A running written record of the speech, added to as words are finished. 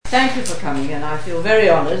thank you for coming, and I feel very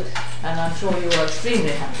honoured, and I'm sure you are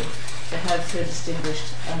extremely happy to have so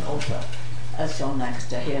distinguished an author as John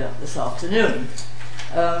Lanchester here this afternoon.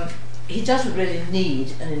 He doesn't really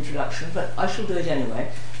need an introduction, but I shall do it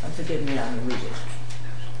anyway, and forgive me, I will read it.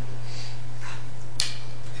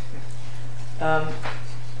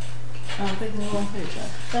 I'm picking the wrong page there.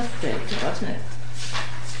 That's very good, isn't it?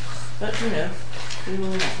 But you know, we will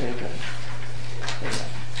not very good.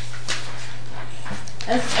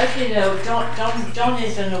 As we know, John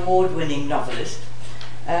is an award-winning novelist,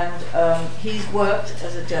 and he's worked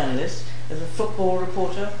as a journalist, as a football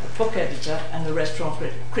reporter, a book editor, and a restaurant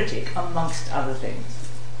critic, amongst other things.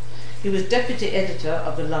 He was deputy editor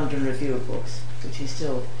of the London Review of Books, which he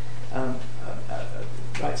still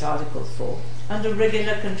writes articles for, and a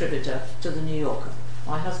regular contributor to the New Yorker.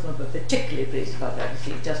 My husband was particularly pleased about that, because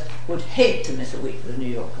he just would hate to miss a week with the New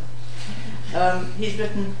Yorker. He's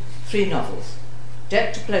written 3 novels: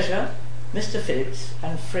 Debt to Pleasure, Mr. Phillips,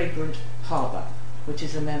 and Fragrant Harbour, which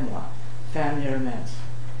is a memoir, family romance.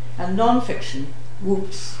 And non-fiction,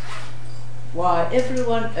 Whoops, Why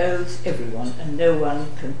Everyone Owes Everyone and No One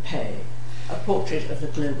Can Pay, a portrait of the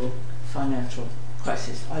global financial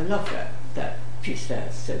crisis. I love that piece there.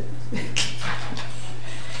 So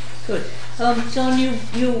good. John,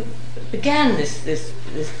 you began this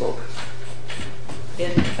book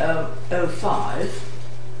in 2005.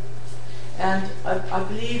 And I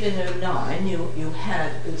believe in 2009 you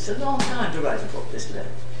had, it's a long time to write a book this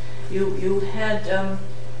length, you had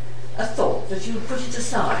a thought that you put it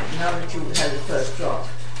aside now that you had the first draft,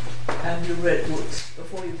 and you read Woods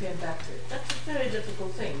before you came back to it. That's a very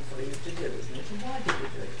difficult thing for you to do, isn't it? And why did you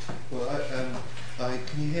do it? Well,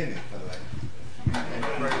 can you hear me, by the way?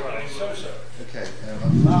 Very well. So. Okay.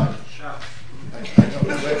 I'm not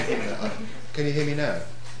working that. Can you hear me now?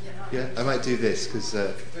 Yeah, I might do this because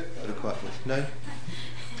quite no.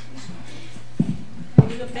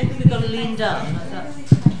 Maybe we've got to lean down. Like that.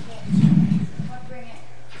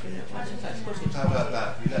 How about that?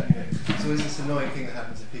 You let me know. It's always this annoying thing that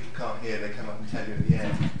happens if people can't hear. They come up and tell you at the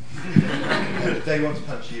end. They want to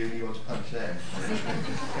punch you and you want to punch them.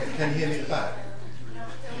 Can you hear me at the back?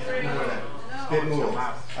 A bit more.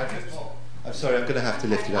 I'm sorry, I'm going to have to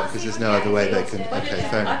lift it up because there's no other way they can. Okay,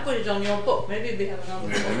 fair enough. I put it on your book. Maybe we have another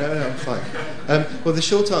one. No, I'm fine. Well, the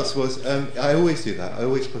short answer was I always do that. I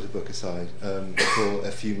always put a book aside for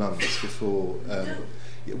a few months before.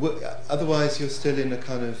 Otherwise, you're still in a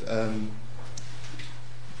kind of.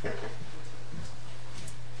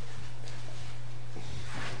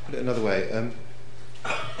 Put it another way.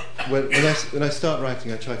 When I start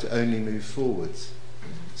writing, I try to only move forwards.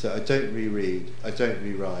 So I don't reread. I don't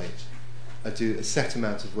rewrite. I do a set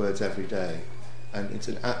amount of words every day, and it's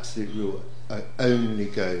an absolute rule. I only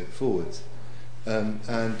go forwards,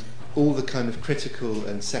 and all the kind of critical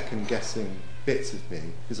and second-guessing bits of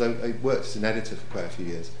me, because I worked as an editor for quite a few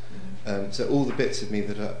years, so all the bits of me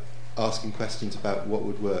that are asking questions about what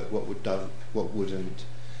would work, what wouldn't,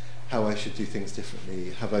 how I should do things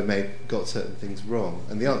differently, have I got certain things wrong,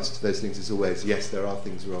 and the answer to those things is always yes, there are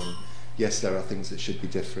things wrong, yes, there are things that should be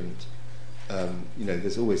different.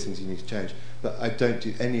 There's always things you need to change, but I don't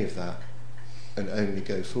do any of that and only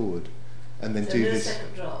go forward and then so do no this.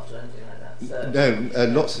 Second draft or anything like that? No,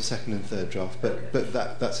 lots of second and third draft, but Okay.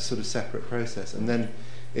 but that's a sort of separate process. And then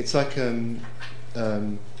it's like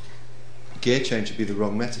gear change would be the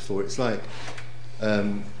wrong metaphor. It's like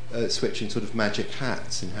switching sort of magic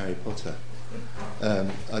hats in Harry Potter.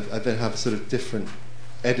 I then have a sort of different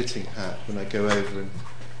editing hat when I go over and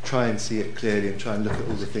try and see it clearly and try and look at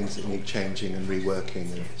all the things that need changing and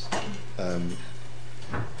reworking. And,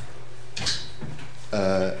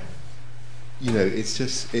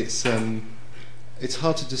 it's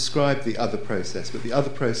hard to describe the other process, but the other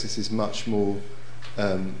process is much more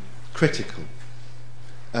critical.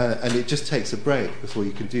 And it just takes a break before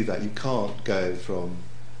you can do that. You can't go from,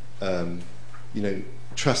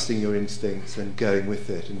 trusting your instincts and going with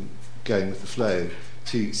it and going with the flow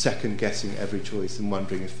to second guessing every choice and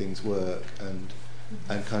wondering if things work and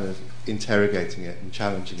kind of interrogating it and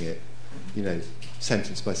challenging it,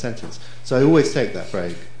 sentence by sentence. So I always take that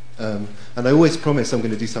break, and I always promise I'm going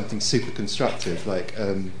to do something super constructive, like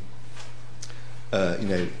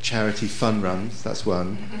charity fun runs. That's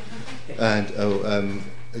one, and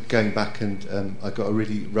going back and I got a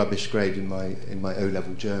really rubbish grade in my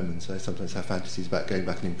O-level German, so I sometimes have fantasies about going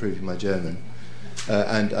back and improving my German.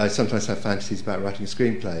 And I sometimes have fantasies about writing a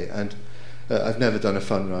screenplay, and I've never done a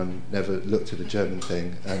fun run, never looked at a German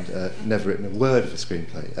thing, and never written a word of a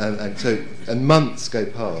screenplay. And months go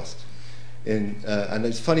past, and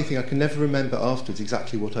it's a funny thing, I can never remember afterwards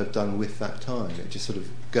exactly what I've done with that time. It just sort of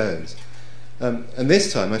goes. And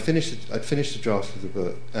this time I'd finished a draft of the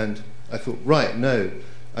book, and I thought, right, no,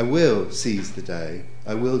 I will seize the day.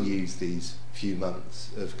 I will use these few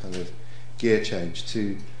months of kind of gear change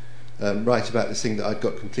to write about this thing that I'd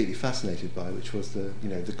got completely fascinated by, which was the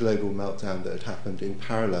global meltdown that had happened in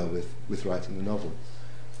parallel with writing the novel.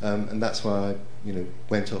 And that's why I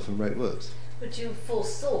went off and wrote works. But you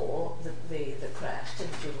foresaw the crash,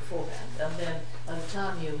 didn't you, beforehand? And then by the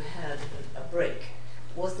time you had a break,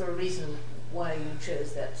 was there a reason why you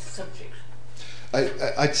chose that subject?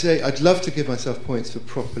 I'd say I'd love to give myself points for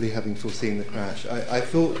properly having foreseen the crash. I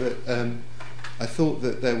thought that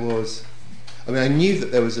there was. I mean, I knew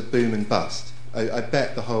that there was a boom and bust. I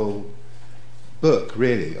bet the whole book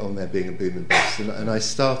really on there being a boom and bust, and I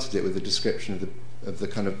started it with a description of the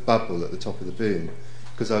kind of bubble at the top of the boom,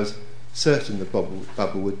 because I was certain the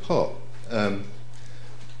bubble would pop.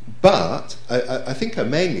 But I think I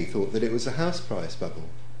mainly thought that it was a house price bubble,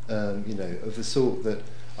 of the sort that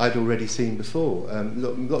I'd already seen before.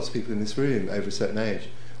 Lots of people in this room over a certain age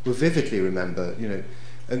will vividly remember,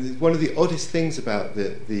 and one of the oddest things about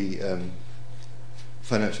the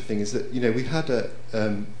financial thing is that we had a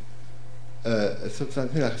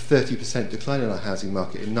 30% decline in our housing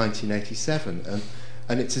market in 1987,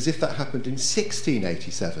 and it's as if that happened in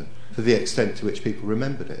 1687 for the extent to which people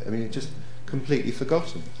remembered it. I mean, it's just completely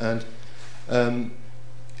forgotten. And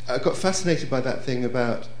I got fascinated by that thing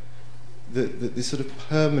about the sort of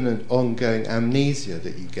permanent, ongoing amnesia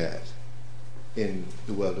that you get in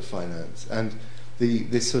the world of finance, and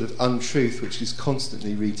this sort of untruth which is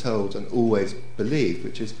constantly retold and always believed,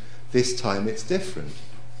 which is this time it's different.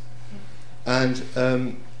 And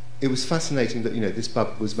it was fascinating that this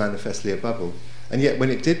bubble was manifestly a bubble, and yet when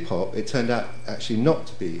it did pop, it turned out actually not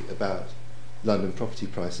to be about London property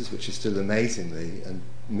prices, which is still amazingly and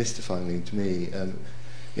mystifyingly to me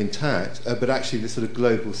intact, but actually this sort of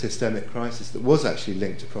global systemic crisis that was actually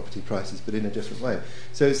linked to property prices, but in a different way.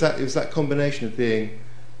 So it was that combination of being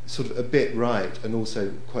sort of a bit right and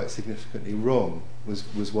also quite significantly wrong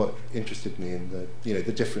was what interested me in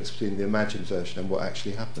the difference between the imagined version and what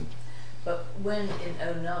actually happened. But when in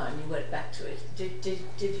 2009 you went back to it, did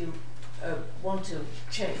you want to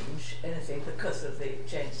change anything because of the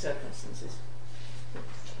changed circumstances?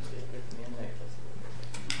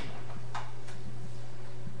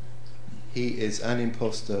 He is an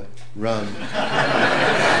imposter. Run.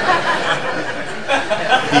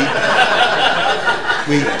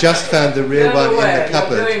 We just found the real one in the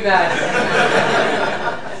cupboard. You're doing bad.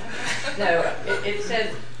 No, it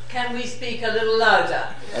says, can we speak a little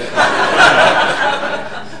louder?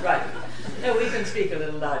 Right. No, we can speak a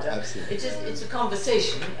little louder. Absolutely. It's a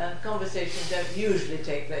conversation, and conversations don't usually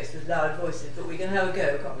take place with loud voices, but we can have a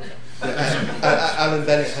go, can't we? Alan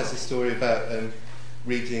Bennett has a story about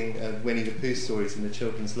reading Winnie the Pooh stories in the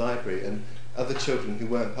children's library, and other children who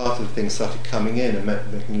weren't part of the thing started coming in and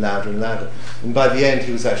making louder and louder, and by the end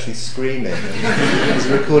he was actually screaming, and his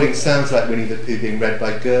recording sounds like Winnie the Pooh being read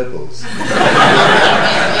by Goebbels.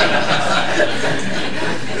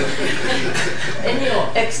 In your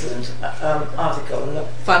excellent article in the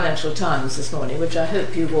Financial Times this morning, which I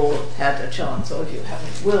hope you've all had a chance, or if you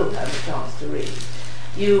haven't, will have a chance to read,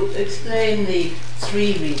 you explain the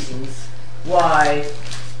 3 reasons why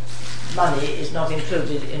money is not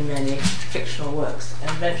included in many fictional works,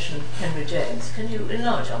 and mention Henry James. Can you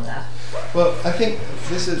enlarge on that? Well, I think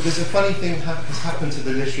there's a funny thing has happened to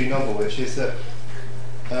the literary novel, which is that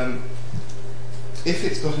if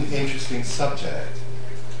it's got an interesting subject,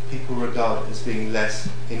 people regard it as being less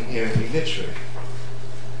inherently literary.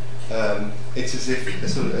 It's as if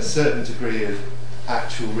a certain degree of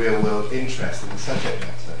actual real-world interest in the subject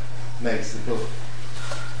matter makes the book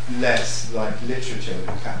less like literature with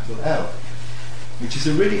a capital L, which is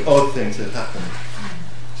a really odd thing to have happened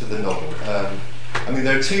to the novel. I mean,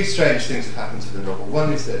 there are 2 strange things that happened to the novel.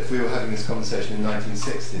 One is that if we were having this conversation in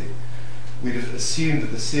 1960, we'd have assumed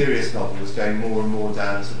that the serious novel was going more and more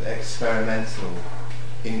down a sort of experimental,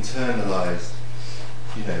 internalised,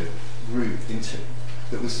 route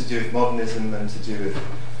that was to do with modernism and to do with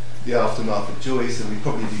the aftermath of Joyce, and we'd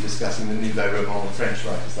probably be discussing the Nouveau Roman, French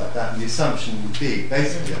writers like that, and the assumption would be,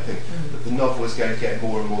 basically, I think, that the novel was going to get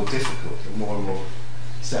more and more difficult and more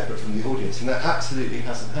separate from the audience, and that absolutely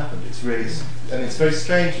hasn't happened. It's really, and it's very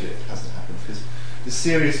strange that it hasn't happened, because the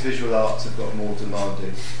serious visual arts have got more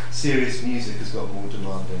demanding, serious music has got more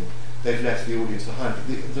demanding, they've left the audience behind.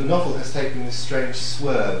 But the novel has taken this strange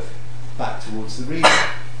swerve back towards the reader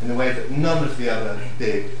in a way that none of the other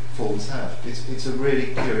big forms have. It's a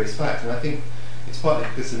really curious fact, and I think it's partly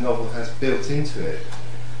because the novel has built into it,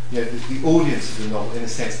 the audience of the novel, in a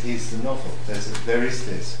sense, is the novel. There is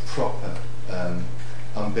this proper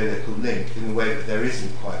umbilical link in the way that there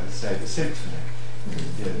isn't quite the same symphony.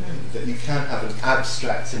 You know, that you can have an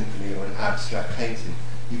abstract symphony or an abstract painting.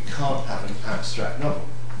 You can't have an abstract novel.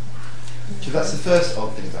 So that's the first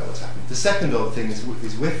odd thing about what's happened. The second odd thing is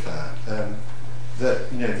with that,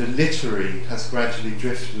 that, you know, the literary has gradually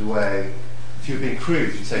drifted away. If you're being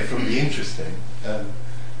crude, you'd say from the interesting,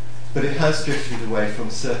 but it has drifted away from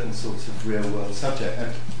certain sorts of real-world subject.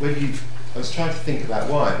 And I was trying to think about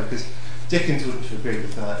why, because Dickens wouldn't have agreed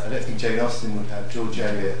with that. I don't think Jane Austen would have, George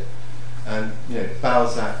Eliot, and, you know,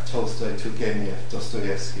 Balzac, Tolstoy, Turgenev,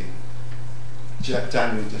 Dostoevsky,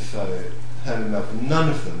 Daniel Defoe, Herman Melville. None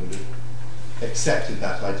of them would have accepted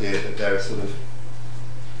that idea that there are sort of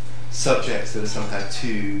subjects that are somehow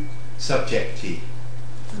too subjecty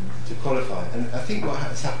to qualify. And I think what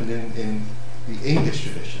has happened in the English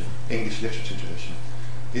tradition, English literature tradition,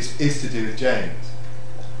 is to do with James.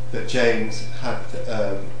 That James had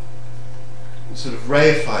sort of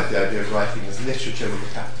reified the idea of writing as literature with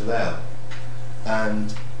a capital L.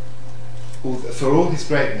 And for all his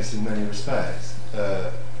greatness in many respects,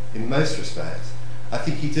 in most respects, I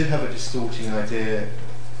think he did have a distorting idea,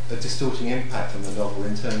 a distorting impact on the novel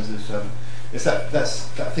in terms of it's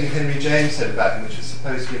that thing Henry James said about him, which was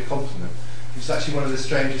supposed to be a compliment. It was actually one of the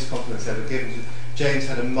strangest compliments ever given. James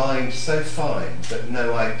had a mind so fine that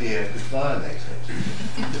no idea could violate it.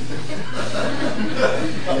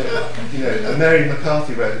 You know, Mary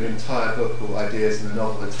McCarthy wrote an entire book called Ideas in the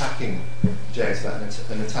Novel, attacking James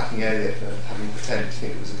and attacking Eliot for having pretended to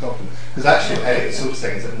think it was a compliment. Because actually what Eliot was sort of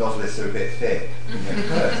saying is that novelists are a bit thick.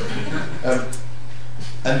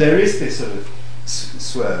 And there is this sort of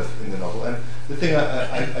swerve in the novel. And the thing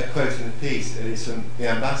I quote in the piece is from The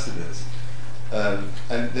Ambassadors.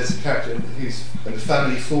 And there's a character whose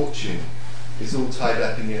family fortune is all tied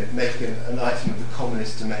up in, you know, making an item of the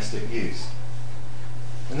commonest domestic use.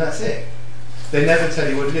 And that's it. They never tell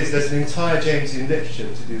you what it is. There's an entire Jamesian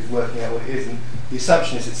literature to do with working out what it is, and the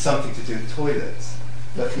assumption is it's something to do with toilets.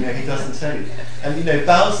 But, you know, he doesn't tell you. And, you know,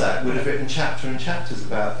 Balzac would have written chapter and chapters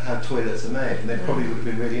about how toilets are made, and they probably would have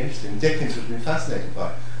been really interesting. Dickens would have been fascinated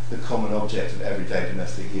by the common object of everyday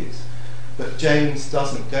domestic use. But James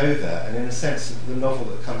doesn't go there, and in a sense, the novel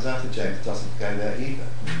that comes out of James doesn't go there either.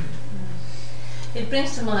 It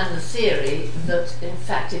brings to mind the theory that, in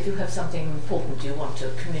fact, if you have something important you want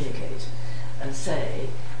to communicate and say,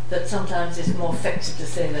 that sometimes it's more effective to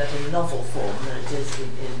say that in novel form than it is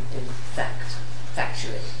in fact,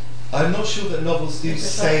 factually. I'm not sure that novels do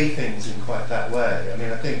say things in quite that way. I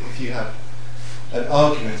mean, I think if you have an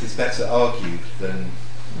argument, it's better argued than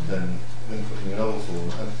putting a novel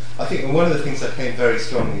form. And I think one of the things I came very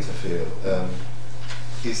strongly to feel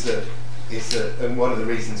is that, and one of the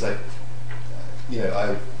reasons I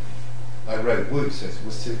wrote Woos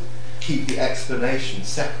was to keep the explanation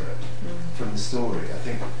separate from the story. I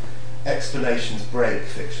think explanations break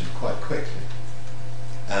fiction quite quickly,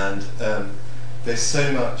 and there's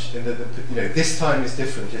so much. You know, this time is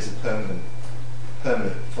different is a permanent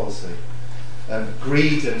falsehood.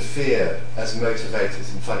 Greed and fear as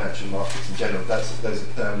motivators in financial markets in general, those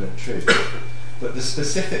are permanent truths. But the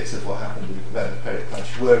specifics of what happened in the prevailing credit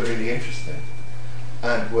crunch were really interesting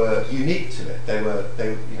and were unique to it. They were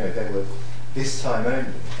this time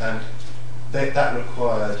only, and that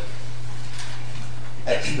required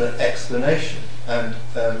explanation, and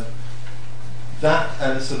that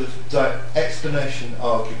and a sort of explanation,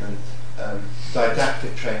 argument,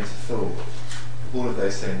 didactic trains of thought. All of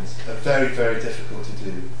those things are very, very difficult to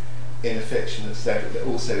do in a fiction that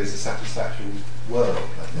also is a satisfactory world,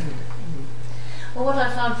 I think. Well, what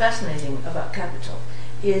I found fascinating about Capital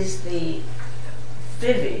is the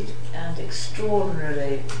vivid and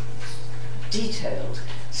extraordinarily detailed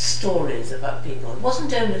stories about people. It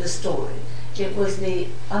wasn't only the story, it was the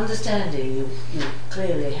understanding you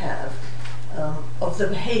clearly have of the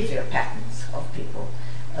behaviour patterns of people.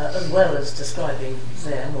 As well as describing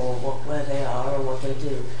them or where they are or what they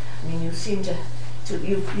do. I mean, you seem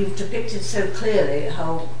you've depicted so clearly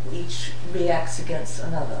how each reacts against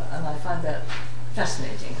another, and I find that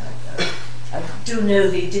fascinating. I do know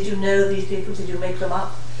did you know these people? Did you make them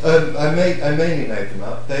up? I mainly made them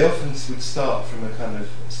up. They often would start from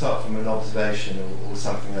an observation or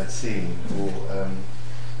something I'd seen, or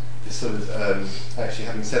this sort of actually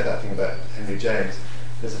having said that thing about Henry James.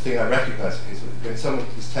 There's a thing I recognise of his, when someone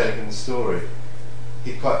was telling him the story,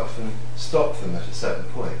 he'd quite often stop them at a certain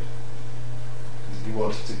point, because he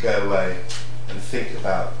wanted to go away and think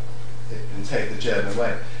about it and take the journey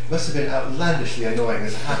away. It must have been outlandishly annoying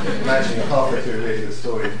as a habit, imagining halfway through reading the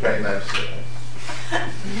story of the great man.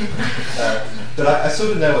 But I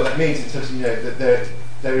sort of know what that means in terms of, you know, that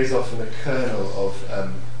there is often a kernel of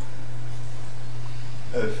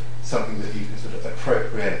of something that you can sort of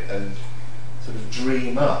appropriate and sort of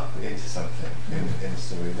dream up into something in a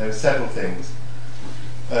story. There are several things.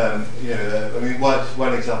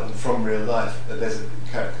 One example from real life. There's a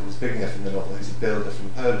character called Zbigniew in the novel who's a builder from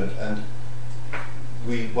Poland, and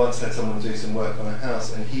we once had someone do some work on a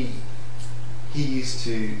house, and he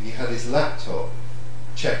had his laptop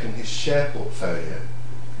checking his share portfolio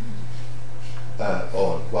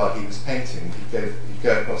on while he was painting. He'd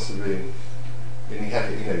go across the room, and he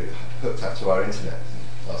had it hooked up to our internet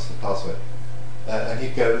and asked for the password. And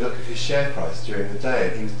he'd go and look at his share price during the day,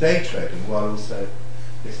 and he was day trading while also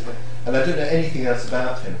this and that. And I don't know anything else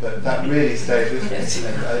about him, but that really stayed with me.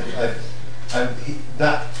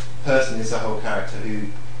 That person is a whole character who,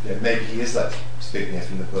 maybe he is like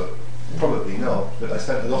Zbigniew in the book, probably not, but I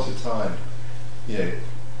spent a lot of time,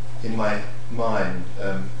 in my mind,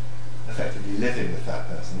 effectively living with that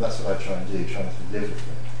person. That's what I try and do, trying to live with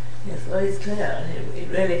them. Yes, well, it's clear, and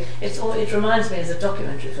it reminds me as a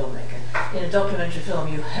documentary filmmaker. In a documentary film,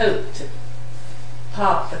 you hope to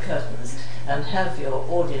part the curtains and have your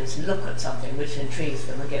audience look at something which intrigues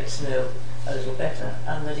them and get to know a little better,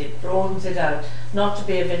 and that it broadens it out, not to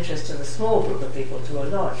be of interest to the small group of people, to a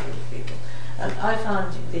large group of people. And I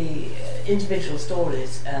found the individual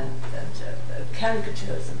stories and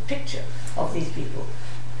caricatures and picture of these people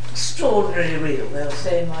extraordinarily real. They'll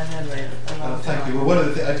stay in my memory a long time. Thank you. Well, one of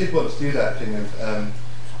the things I did want to do that thing of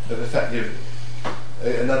the fact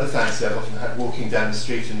another fantasy I've often had walking down the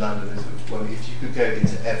street in London is if you could go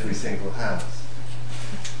into every single house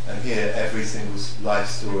and hear every single life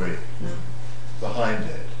story behind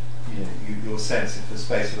it, your sense of the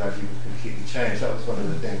space around you would completely change. That was one of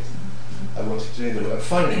the things I wanted to do. But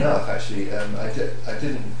funnily enough, actually, I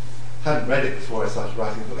hadn't read it before I started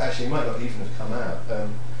writing the book. Actually, it might not even have come out.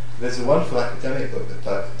 There's a wonderful academic book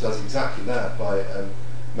that does exactly that by a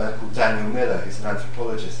man called Daniel Miller, who's an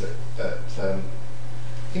anthropologist at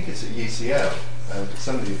I think it's at UCL,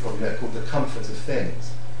 somebody you probably know, called The Comfort of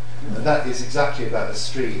Things. And that is exactly about a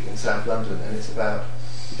street in South London, and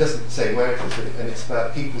it doesn't say where it is, and it's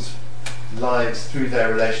about people's lives through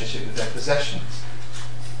their relationship with their possessions,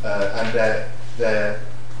 and the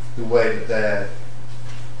way that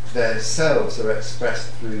their selves are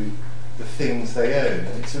expressed through the things they own.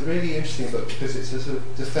 And it's a really interesting book because it's a sort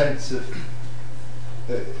of defence of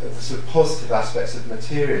the sort of positive aspects of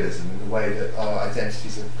materialism in the way that our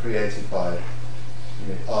identities are created by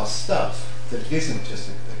our stuff, that it isn't just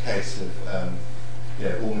a case of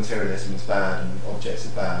all materialism is bad and objects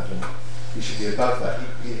are bad and we should be above that.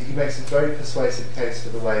 He makes a very persuasive case for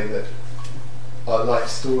the way that our life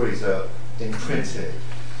stories are imprinted.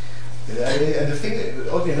 And the thing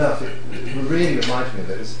that, oddly enough, it really reminded me of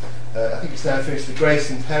it was, I think it's now finished, the Grace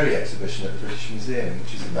and Perry exhibition at the British Museum,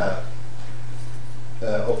 which is about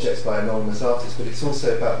objects by anonymous artists, but it's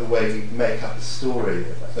also about the way you make up a story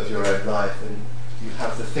of your own life, and you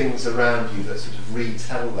have the things around you that sort of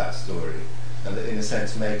retell that story, and that in a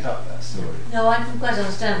sense make up that story. No, I can quite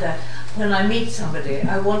understand that. When I meet somebody,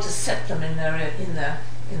 I want to set them in the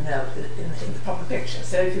proper picture.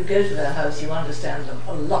 So if you go to their house, you understand them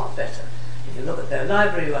a lot better. If you look at their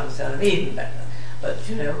library, you understand them even better. But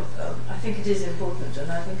I think it is important,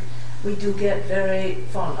 and I think we do get very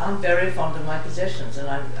fond. I'm very fond of my possessions, and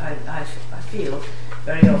I feel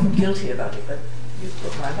very often guilty about it. But you've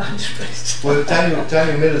put my mind at rest. Well,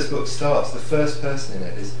 Daniel Miller's book starts. The first person in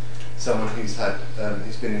it is someone who's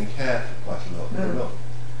been in care for quite a lot.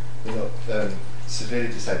 They're not severely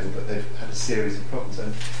disabled, but they've had a series of problems,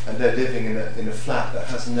 and they're living in a flat that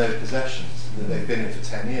has no possessions that they've been in for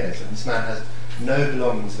 10 years, and this man has no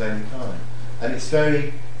belongings of any kind. And it's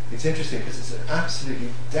interesting because it's an absolutely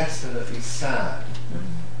desolately sad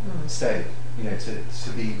state,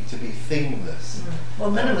 to be thingless.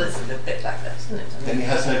 Well, minimalism is a bit like that, isn't it? And he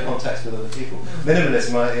has no contact with other people.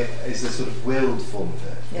 Minimalism is a sort of willed form of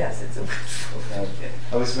it. Yes, it's a willed form.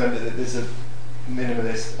 I always remember that there's a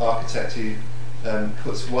minimalist architect who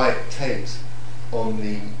puts white tapes on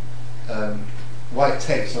his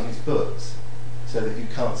books so that you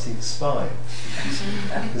can't see the spine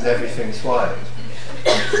because everything's white.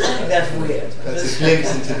 I think that's weird. That's a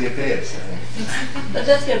glimpse into the abyss, I think. But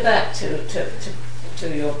let's go back to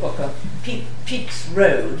your book on Pepys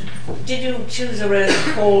Road. Did you choose a road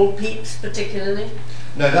called Pepys particularly?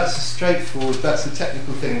 No, that's a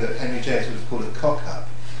technical thing that Henry James would have called a cock-up.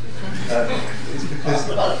 It's because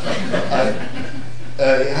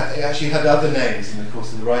it actually had other names in the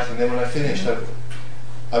course of the writing. Then when I finished, I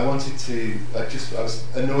was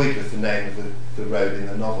annoyed with the name of the road in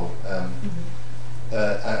the novel.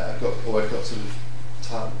 I got sort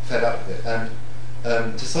of fed up with it,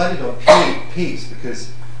 and decided on Pepys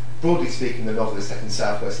because broadly speaking, the novel is set in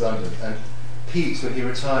southwest London, and Pepys, when he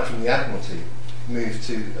retired from the Admiralty, moved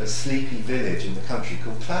to a sleepy village in the country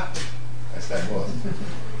called Clapham, as then was,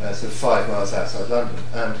 sort of 5 miles outside London.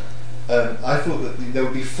 And I thought that there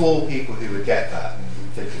would be 4 people who would get that, and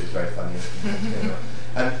you'd think it was very funny.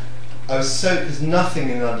 And I was so, because nothing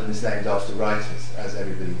in London is named after writers, as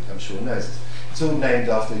everybody I'm sure knows. It's all named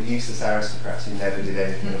after useless aristocrats who never did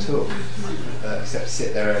anything at all, except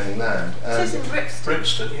sit there earning land. It is in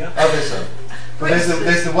Brixton, yeah. Oh, there's some. But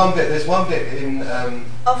there's one bit in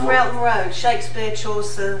off Relton Road, Shakespeare,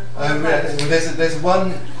 Chaucer. Well, there's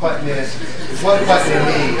one quite near me,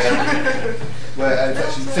 where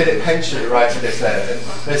actually Philip Henshire writes this there. And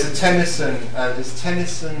there's a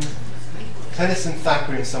Tennyson,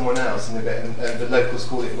 Thackeray, and someone else, and the locals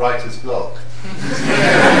call it Writer's Block.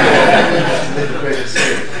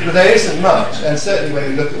 But there isn't much, and certainly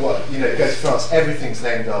when you look at what goes to France, everything's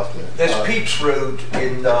named after. There's Pepys Road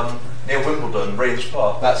in near Wimbledon, Rains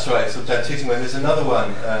Park. That's right. So there's another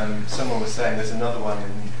one. Someone was saying there's another one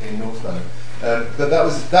in North London. But that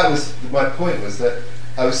was my point, was that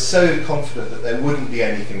I was so confident that there wouldn't be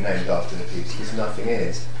anything named after the Pepys, because nothing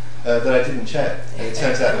is. That I didn't check, and it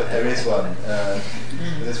turns out that there is one.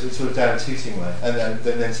 It's sort of down Tooting way, and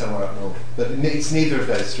then somewhere up north. But it's neither of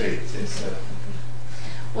those streets.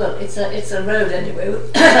 Well, it's a road anyway.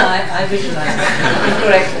 I visualise it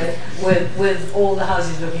correctly with all the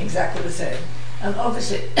houses looking exactly the same, and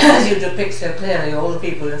obviously, as you depict so clearly, all the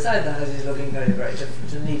people inside the houses looking very, very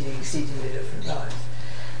different and leading exceedingly different lives.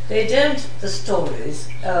 They don't, the stories,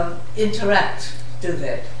 interact, do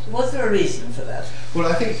they? Was there a reason for that? Well,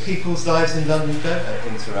 I think people's lives in London don't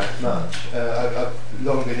interact much. I've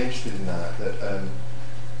long been interested in that.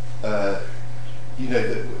 That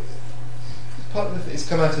part of it's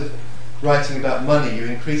come out of writing about money. You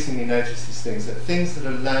increasingly notice these things, that things that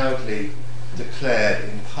are loudly declared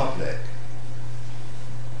in public.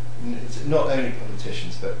 It's not only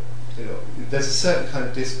politicians, but there's a certain kind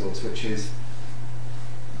of discourse which is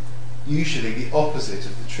usually the opposite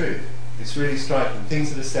of the truth. It's really striking. Things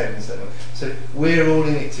that are said in certain way. So we're all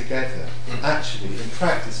in it together. Actually, in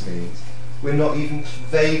practice means we're not even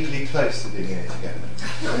vaguely close to being in it together.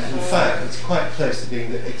 In fact, it's quite close to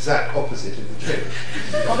being the exact opposite of the truth.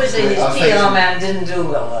 Obviously, his PR man didn't do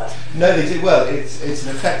well there. No, they did well. It's an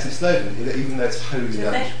effective slogan, even though it's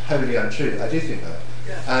wholly untrue. I do think that.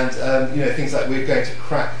 Yeah. And things like we're going to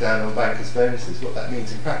crack down on bankers' bonuses. What that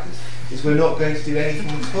means in practice is we're not going to do anything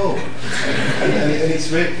at all. and it's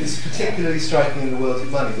particularly striking in the world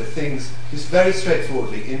of money that things just very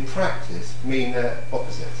straightforwardly in practice mean their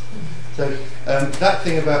opposite. So that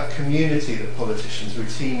thing about community that politicians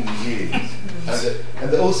routinely use,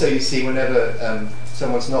 and that also you see whenever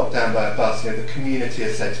someone's knocked down by a bus, the community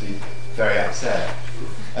are said to be very upset.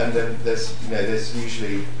 And then there's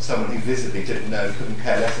usually someone who visibly didn't know, couldn't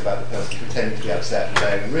care less about the person, pretending to be upset and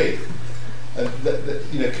wearing a wreath. And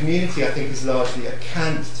community, I think, is largely a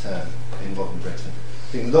cant term in modern Britain.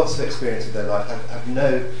 I think lots of experience of their life have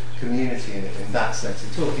no community in it in that sense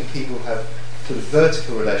at all. I think people have sort of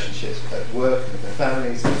vertical relationships at work and with their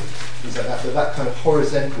families and things like that, but that kind of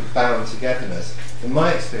horizontal bound togetherness, in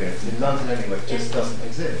my experience, in London anyway, just doesn't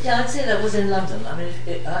exist. Yeah, I'd say that was in London. I mean,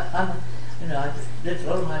 I've lived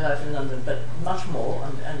all of my life in London, but much more,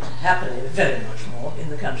 and happily, very much more, in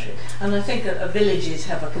the country. And I think that villages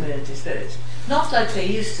have a community spirit. Not like they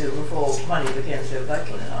used to before money became so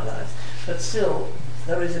vital in our lives, but still,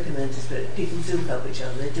 there is a community spirit. People do help each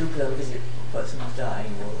other. They do go visit the person who's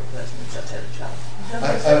dying or the person who's just had a child.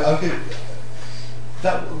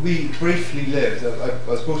 We briefly lived, I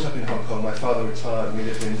was brought up in Hong Kong, my father retired, and we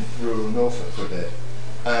lived in rural Norfolk for a bit.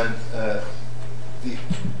 And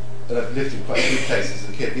I've lived in quite a few places as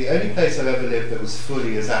a kid. The only place I've ever lived that was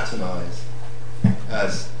fully as atomised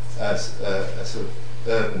as a sort of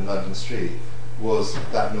urban London street was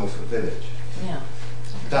that Norfolk village. Yeah.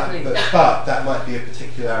 But that might be a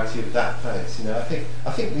particularity of that place. I think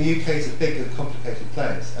the UK is a big and complicated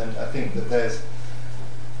place, and I think that there's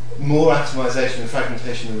more atomisation and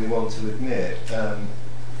fragmentation than we want to admit.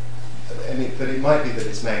 But it might be that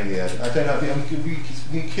it's mainly urban. I don't know. I'm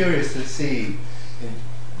curious to see, in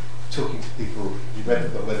talking to people who read the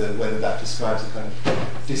book, whether that describes a kind of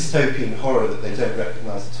dystopian horror that they don't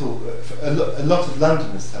recognise at all. A lot of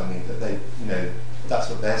Londoners tell me that that's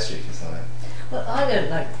what their street is like. Well, I don't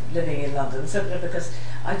like living in London simply because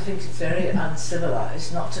I think it's very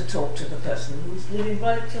uncivilised not to talk to the person who's living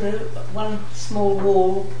right, one small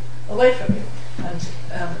wall away from you, and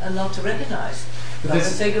not to recognise, not to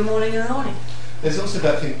say good morning in the morning. There's also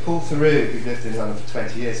that thing, Paul Theroux, who lived in London for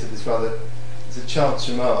 20 years, said this there's a chance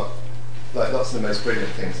remark like lots of the most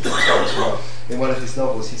brilliant things. In one of his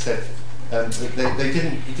novels, he said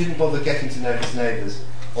he didn't bother getting to know his neighbours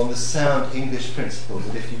on the sound English principle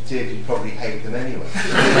that if you did, you'd probably hate them anyway.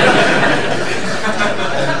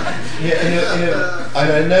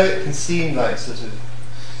 I know it can seem like sort of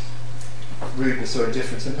rudeness or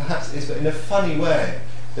indifference, and perhaps it is, but in a funny way,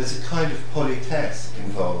 there's a kind of politesse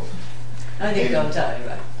involved. I think you're entirely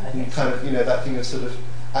right. Kind of, that thing of sort of,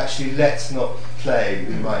 actually, let's not play,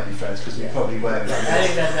 we might be friends, because we probably won't. I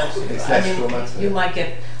think that's absolutely it's right. less traumatic. You might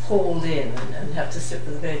get hauled in and have to sit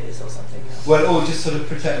with the babies or something. Well, or just sort of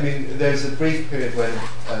protect. There's a brief period when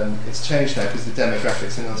it's changed now because the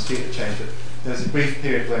demographics in our street have changed. But there was a brief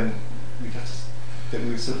period when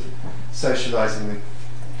we were sort of socialising with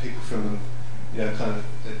people from, kind of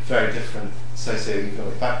a very different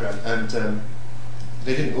socio-economic background, and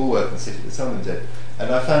they didn't all work in the city, but some of them did.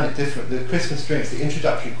 And I found it different. The Christmas drinks, the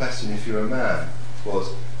introductory question, if you're a man,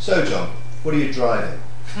 was, "So, John, what are you driving?"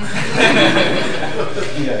 And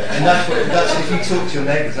that's if you talk to your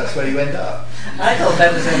neighbours, that's where you end up. I thought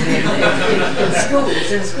that was only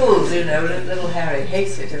in schools. Little Harry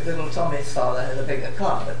hates it if little Tommy's father had a bigger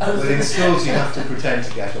car. But in schools, you have to pretend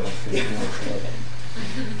to get on.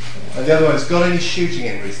 And the other one is, got any shooting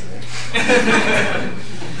in recently?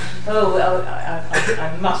 Oh, well,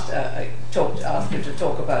 I must ask you to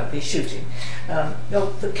talk about the shooting.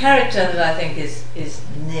 The character that I think is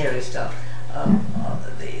nearest up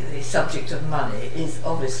the subject of money is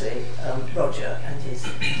obviously Roger and his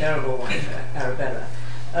terrible wife, Arabella.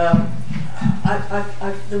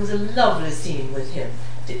 There was a lovely scene with him.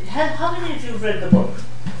 How many of you have read the book?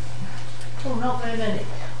 Oh, not very many.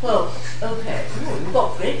 Well, okay. Oh, you've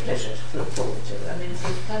got great pleasure to look forward to. It's a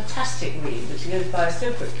fantastic read, which goes by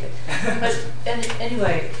so quickly. But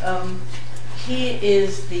anyway, he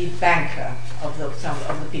is the banker of some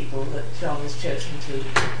of the people that John has chosen to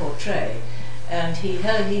portray, and he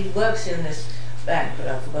works in this bank, but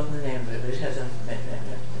I've forgotten the name of it. But it has a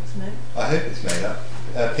what's the name? I hope it's made up.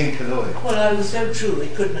 Pink Alloy. Well, I was so true.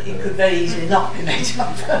 It could very easily not be made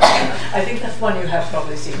up. I think that's one you have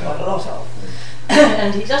probably seen quite a lot of.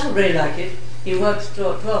 And he doesn't really like it. He works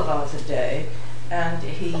 12 hours a day, and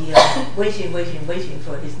he waiting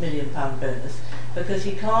for his £1 million bonus because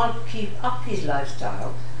he can't keep up his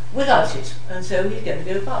lifestyle without it, and so he's going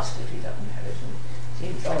to go bust if he doesn't have it. And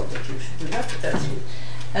it seems odd that you should do that, but that's it.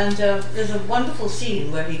 And there's a wonderful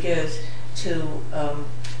scene where he goes to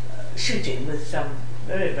shooting with some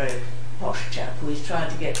very, very posh chap who he's trying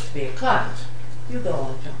to get to be a client. You go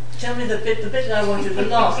on, John. Tell me the bit that I want you, the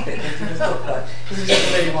last bit that you just talked about. He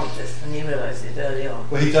doesn't really want this, and he realised it early on.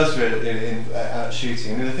 Well, he does really out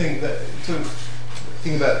shooting. The thing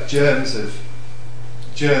about germs of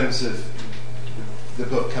the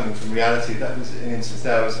book coming from reality. That was an instance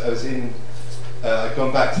there. I'd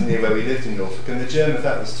gone back to near where we lived in Norfolk, and the germ of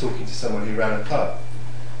that was talking to someone who ran a pub,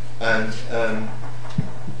 and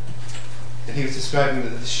he was describing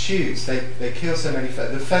that the shoots, they kill so many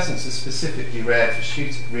pheasants. The pheasants are specifically reared for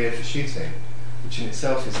shooting, which in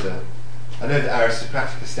itself is I know that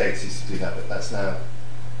aristocratic estates used to do that, but that's now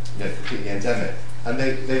completely endemic. And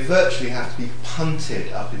they virtually have to be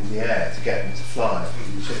punted up in the air to get them to fly.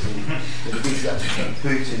 The bees have to keep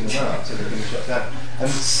booting them up so they're being shot down. And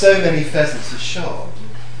so many pheasants are shot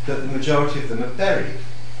that the majority of them are buried.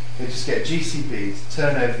 They just get GCBs,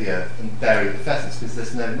 turn over the earth and bury the pheasants because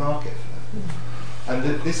there's no market for them. And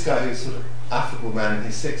this guy who's sort of affable man in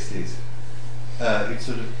his 60s, who'd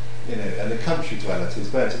sort of, and a country dweller to his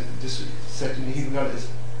bones, just said he regarded it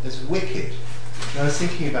as wicked. And I was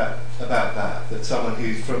thinking about that someone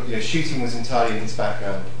who, from shooting was entirely in his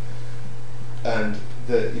background, and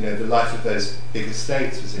the life of those big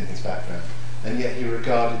estates was in his background, and yet he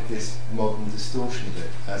regarded this modern distortion of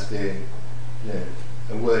it as being,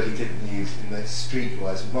 a word he didn't use in the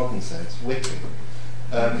streetwise modern sense, wicked.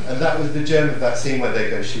 And that was the germ of that scene where they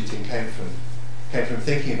go shooting came from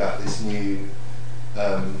thinking about this new,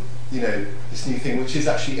 this new thing, which is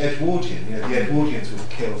actually Edwardian. The Edwardians would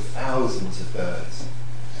kill thousands of birds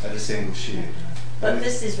at a single shoot. But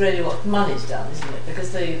this is really what money's done, isn't it?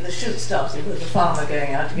 Because the shoot started with the farmer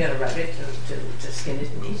going out to get a rabbit to skin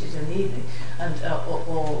it and eat it in the evening, and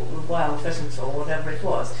or wild pheasants or whatever it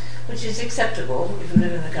was, which is acceptable if you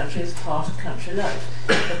live in the country as part of country life.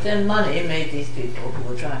 But then money made these people who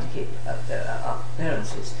were trying to keep up their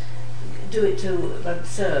appearances do it to an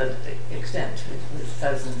absurd extent with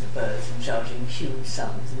thousands of birds and charging huge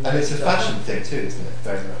sums. And it's a fashion thing too, isn't it?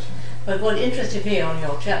 Very much. But what interested me on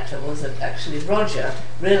your chapter was that actually Roger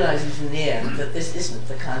realises in the end that this isn't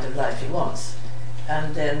the kind of life he wants.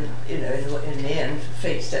 and then, you know, in the end,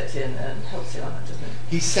 fate steps in and helps him on it, doesn't it?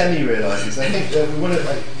 He semi-realises. I think the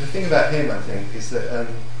thing about him, I think, is that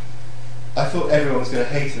I thought everyone was going to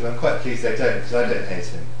hate him. I'm quite pleased they don't, because I don't hate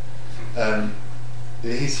him.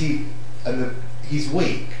 He's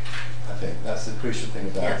weak. I think that's the crucial thing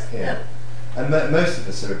about him. Yeah. And most of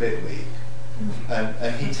us are a bit weak.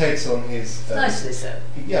 And he takes on his... nicely so.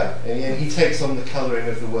 And he takes on the colouring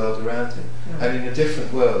of the world around him. And in a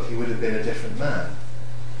different world, he would have been a different man.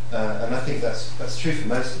 And I think that's true for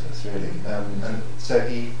most of us, really. And so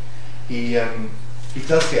he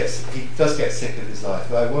does get sick of his life.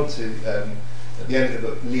 But I want to, at the end of the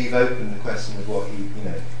book, leave open the question of what he,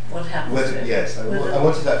 what happens. Yes, I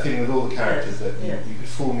wanted that feeling with all the characters, that you could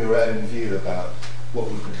form your own view about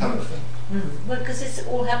what would become of them. Well, because it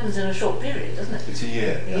all happens in a short period, doesn't it? It's a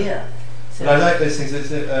year. Yeah. So But I like those things.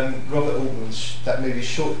 There's Robert Altman's that movie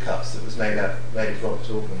Shortcuts that was made of Robert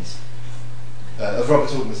Altman's.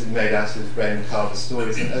 Robert Altman's made out of Raymond Carver's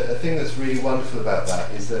stories. And a thing that's really wonderful about that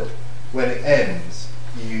is that when it ends,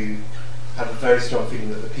 you have a very strong feeling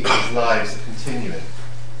that the people's lives are continuing.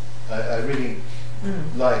 I really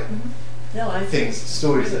like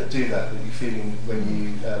stories that do that you're feeling when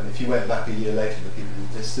you, if you went back a year later, the people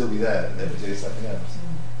would still be there and they were doing something else.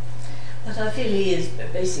 But I feel he is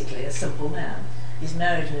basically a simple man. He's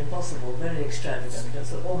married an impossible, very extravagant,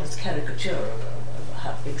 almost caricature of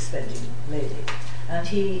a big spending lady. And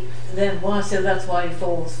so that's why he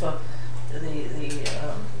falls for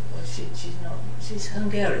she's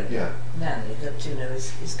Hungarian, Nanny, that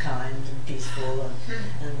is kind and peaceful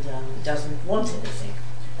and doesn't want anything.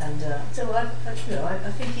 And so I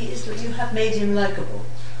think he is. You have made him likeable.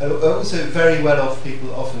 Also, very well-off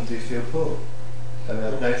people often do feel poor. I mean,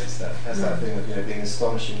 I've noticed that. That's that thing of being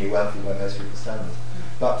astonishingly wealthy by most people's standards,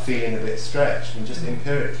 but feeling a bit stretched. And just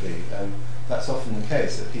empirically, that's often the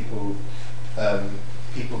case, that people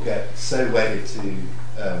get so wedded to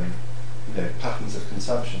patterns of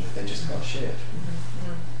consumption that they just can't shift.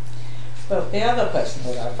 Well, the other person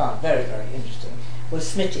that I found very, very interesting was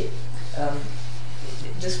Smitty.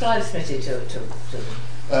 Describe Smitty to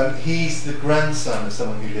he's the grandson of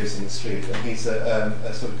someone who lives in the street, and he's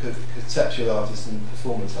a sort of conceptual artist and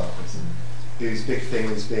performance artist whose big thing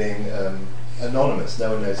is being anonymous.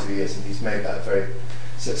 No one knows who he is, and he's made that a very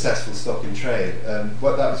successful stock in trade. That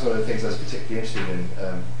was one of the things I was particularly interested in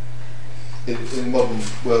the modern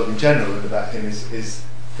world in general, and about him is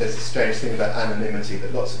there's a strange thing about anonymity,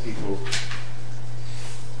 that lots of people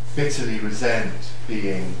bitterly resent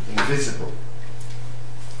being invisible.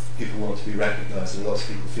 People want to be recognised, and lots of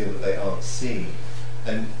people feel that they aren't seen.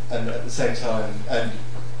 And at the same time,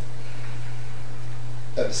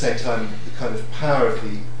 the kind of power of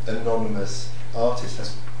the anonymous artist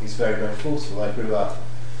is very, very forceful. I grew up,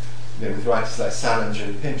 with writers like Salinger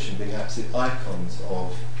and Pynchon being absolute icons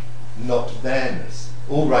of not there-ness.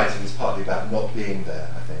 All writing is partly about not being there,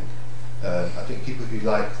 I think. I think people who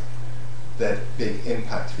like their big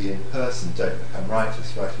impact to be in person don't become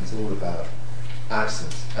writers. Writing is all about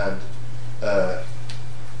absence, and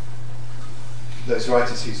those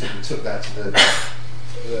writers who sort of took that to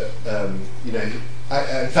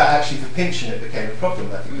in fact, actually for Pynchon it became a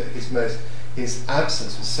problem. I think that his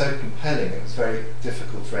absence was so compelling, it was very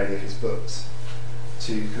difficult for any of his books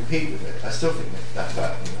to compete with it. I still think that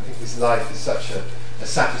about him. I think his life is such a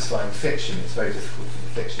satisfying fiction, it's very difficult for the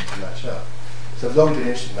fiction to match up. So I've long been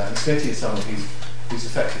interested in that, and Smitty is someone who's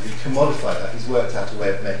effectively commodified that. He's worked out a way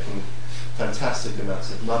of making fantastic amounts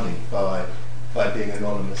of money by being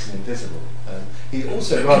anonymous and invisible. He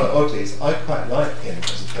also, rather oddly, I quite like him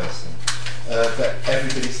as a person, but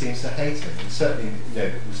everybody seems to hate him, and certainly,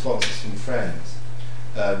 responses from friends.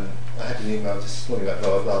 I had an email just this morning about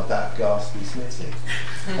blah blah blah, that ghastly Smitty.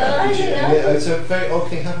 So a very odd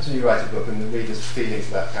thing happens when you write a book, and the reader's feelings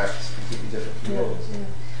about characters are completely different from yours. Yeah.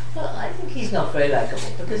 Well, I think he's not very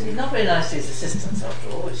likeable, because he's not very nice to his assistants after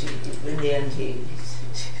all, which in the end he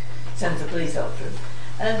sends the police after him.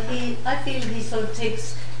 And I feel he sort of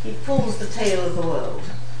he pulls the tail of the world,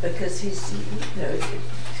 because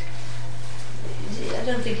I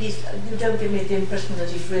don't think you don't give me the impression that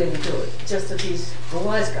he's really good, just that he's a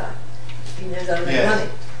wise guy. He knows how to make money.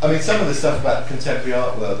 I mean, some of the stuff about the contemporary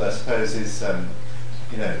art world, I suppose, is,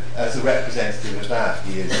 as a representative of that,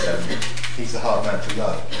 he's the hard man to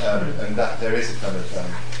love, and that there is a kind of,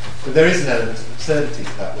 but there is an element of absurdity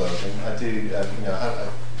to that world, and I do,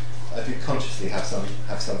 I do consciously have some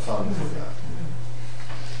fun with that.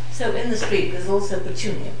 So in the street, there's also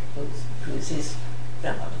Petunia, who is his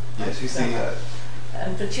grandmother. Yes, who's the.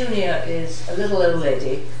 And Petunia is a little old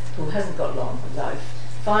lady who hasn't got long life,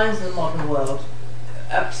 finds the modern world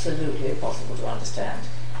absolutely impossible to understand,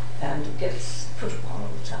 and gets put upon all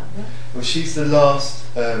the time. Right? Well, she's the last.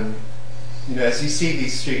 As you see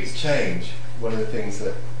these streets change, one of the things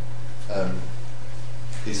that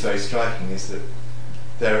is very striking is that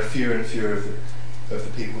there are fewer and fewer of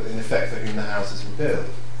the people, in effect, for whom the houses were built.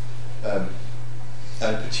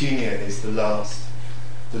 And Petunia is the last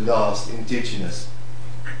indigenous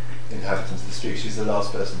inhabitant of the street. She's the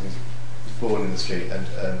last person who's born in the street, and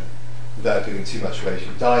without giving too much away, she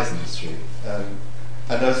dies in the street. And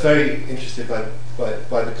I was very interested by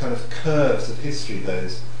the kind of curves of history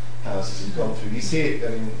those houses have gone through. You see it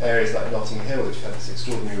in areas like Notting Hill, which had this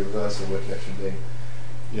extraordinary reversal, where it went from being,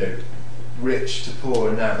 rich to poor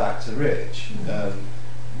and now back to rich,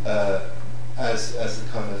 as the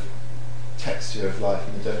kind of texture of life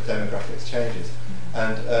and the demographics changes.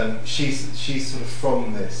 And she's sort of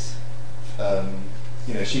from this.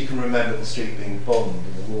 She can remember the street being bombed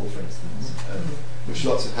in the war, for instance, which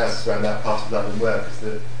lots of houses around that part of London were,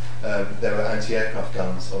 because there were anti-aircraft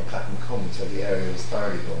guns on Clapham Common, so the area was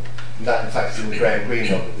thoroughly bombed. And that, in fact, is in the Graham Greene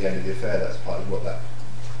novel at the end of the affair. That's part of what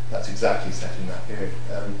that's exactly set in that period.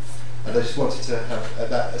 And I just wanted to have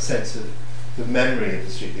a sense of the memory of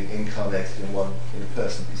the street being incarnated in a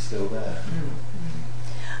person who's still there.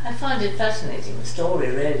 I find it fascinating, the story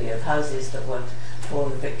really of houses that were for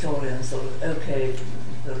the Victorian sort of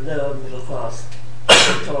the lower middle class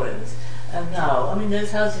Victorians. And now,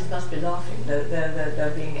 those houses must be laughing.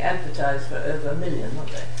 They're being advertised for over $1 million,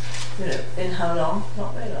 aren't they? In how long?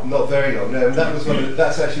 Not very long. Not very long. No,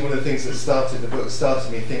 that's actually one of the things that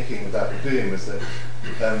started me thinking about the boom, was that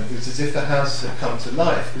it was as if the houses had come to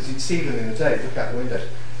life, because you'd see them in the day, look out the window,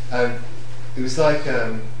 and it was like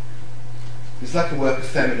a work of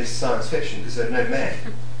feminist science fiction, because there were no men.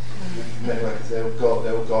 Men workers, they were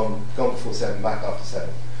gone before 7, back after 7.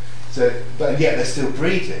 So, and yet they're still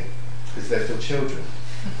breeding, because they're still children,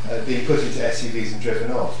 being put into SUVs and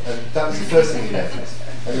driven off. And that was the first thing you noticed.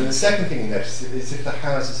 And then the second thing you noticed is if the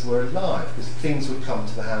houses were alive, because things would come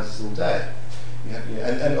to the houses all day.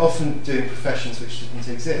 And often doing professions which didn't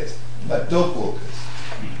exist, like dog walkers.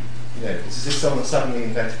 It's as if someone suddenly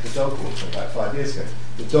invented the dog walker about 5 years ago.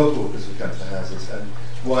 The dog walkers would come to the houses, and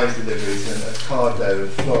wine deliveries, and ocado,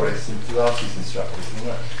 and florists, and Pilates instructors, and all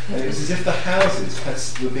that. And it was as if the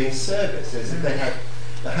houses were being serviced, as if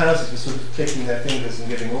the houses were sort of clicking their fingers and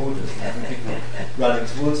giving orders, and having people running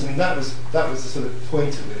towards them. And that was the sort of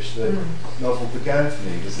point at which the novel began for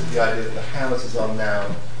me, was that the idea that the houses are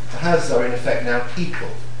in effect now people.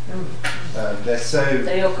 They're so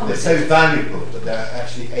valuable that they're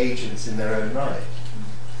actually agents in their own right.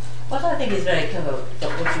 What I think is very clever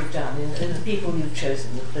what you've done in the people you've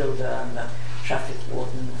chosen, the builder and the traffic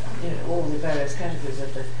warden, and all the various categories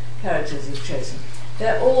of the characters you've chosen,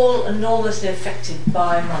 they're all enormously affected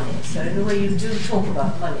by money. So in a way you do talk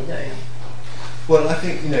about money, don't you? Well, I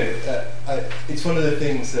think it's one of the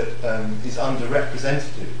things that is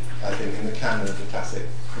underrepresented, I think, in the canon of the classic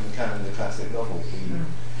novel.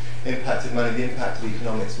 The impact of money, the impact of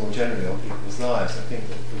economics more generally on people's lives. I think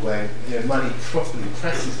that the way money properly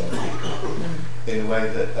presses on people in a way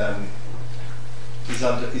that is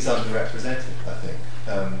underrepresented, I think.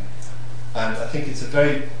 And I think it's a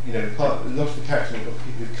very a lot of the characters are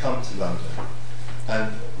people who come to London,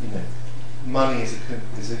 and money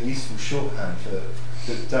is a useful shorthand for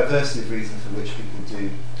the diversity of reasons for which people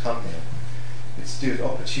do come here. It's to do with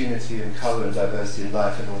opportunity and colour and diversity in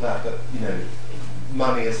life and all that, but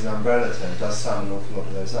money as an umbrella term does sum an awful lot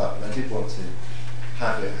of those up, and I did want to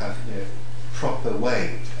have proper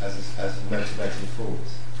weight as a motivating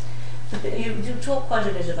force. But you talk quite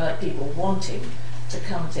a bit about people wanting to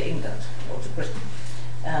come to England or to Britain,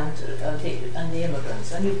 and the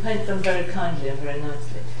immigrants, and you paint them very kindly and very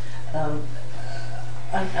nicely, and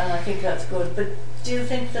I think that's good. But do you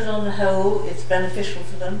think that on the whole it's beneficial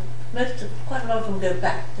for them? Quite a lot of them go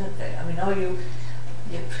back, don't they? Are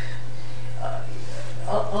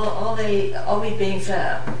we being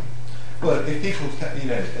fair? Well, if people,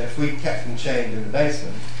 if we kept them chained in the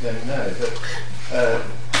basement, then no. But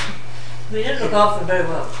we don't look after them very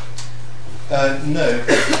well. No,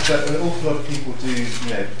 but an awful lot of people do.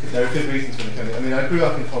 There are good reasons for them coming. I grew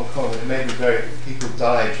up in Hong Kong, and it made me people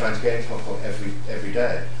died trying to get into Hong Kong every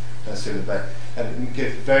day. That's through the bank. And we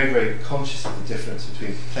get very, very conscious of the difference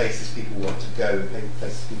between places people want to go and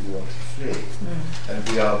places people want to flee. And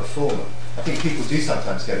we are the former. I think people do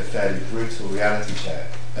sometimes get a fairly brutal reality check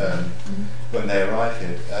when they arrive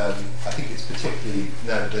here. I think it's particularly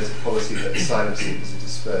now that there's a policy that asylum seekers are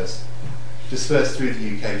dispersed through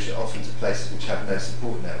the UK, which are often to places which have no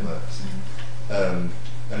support networks. And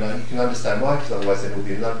you can understand why, because otherwise they'd all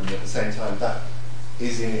be in London. At the same time, that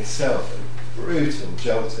is in itself a brutal,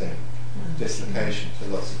 jolting dislocation for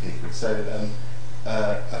lots of people. So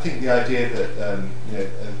I think the idea that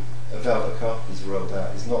a velvet carpet is rolled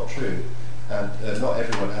out is not true, and not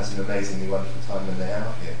everyone has an amazingly wonderful time when they're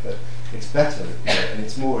out here, but it's better, and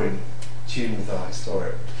it's more in tune with our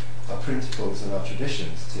principles and our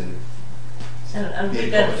traditions to and be we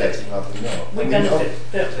benefit. accommodating rather than not. We benefit,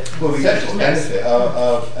 don't we? Well, we don't just benefit.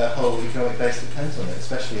 Our whole economic base depends on it,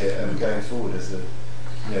 especially going forward as the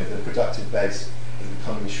productive base of the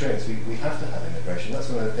economy shrinks. We have to have immigration. That's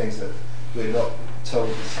one of the things that we're not told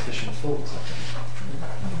is sufficient for. I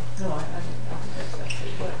think. No, I think that's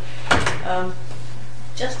absolutely right.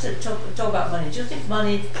 Just to talk about money, do you think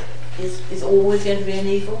money is always going to be an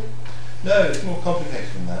evil? No, it's more complicated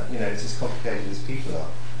than that. It's as complicated as people are.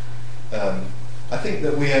 I think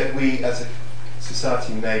that we as a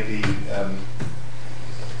society may be,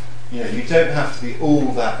 you don't have to be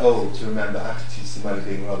all that old to remember attitudes to money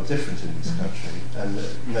being rather different in this country, and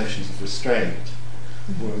the notions of restraint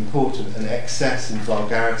were important, and excess and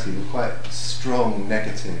vulgarity were quite strong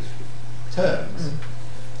negative terms.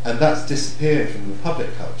 And that's disappeared from the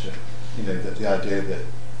public culture, that the idea that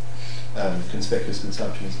conspicuous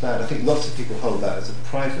consumption is bad. I think lots of people hold that as a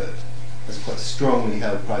quite strongly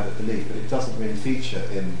held private belief, but it doesn't really feature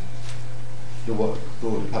in the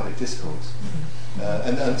broader public discourse.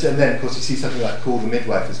 And then, of course, you see something like Call the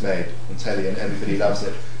Midwife is made on telly, and everybody loves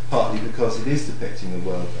it, partly because it is depicting a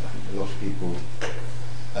world that I think a lot of people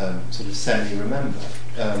sort of semi-remember.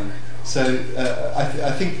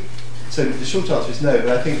 I think, so the short answer is no, but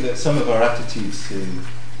I think that some of our attitudes to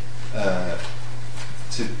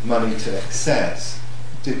money, to excess,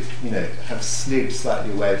 did, have slid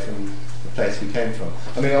slightly away from the place we came from.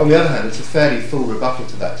 I mean, on the other hand, it's a fairly full rebuttal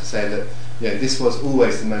to that to say that this was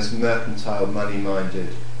always the most mercantile,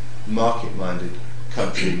 money-minded, market-minded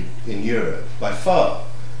country in Europe by far,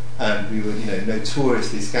 and we were,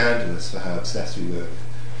 notoriously scandalous for how obsessed we were with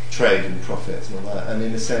trade and profits and all that. And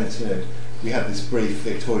in a sense, we had this brief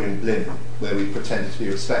Victorian blimp where we pretended to be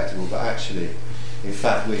respectable, but actually, in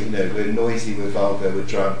fact, we're noisy, we're vulgar, we're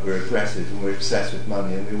drunk, we're aggressive, and we're obsessed with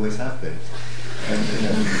money, and we always have been. And,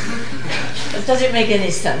 Does it make any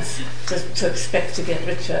sense to expect to get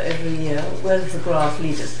richer every year? Where does the graph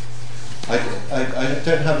lead us? I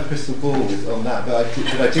don't have a crystal ball on that, but I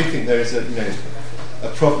do think there is a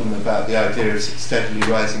problem about the idea of steadily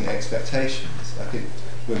rising expectations. I think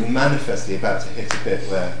we're manifestly about to hit a bit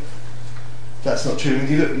where that's not true. When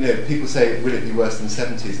you look, people say, will it be worse than the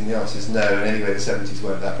 70s? And the answer is no, and anyway, the 70s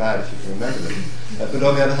weren't that bad if you can remember them. But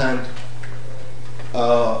on the other hand,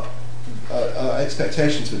 our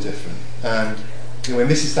expectations were different. And when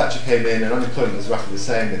Mrs. Thatcher came in and unemployment was roughly the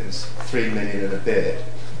same, it was 3 million and a bit,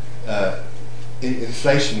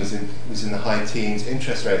 inflation was in the high teens,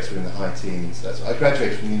 interest rates were in the high teens. I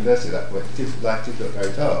graduated from university at that point. Life did look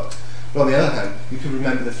very dark. But on the other hand, you could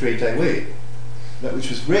remember the 3-day week, which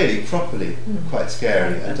was really properly quite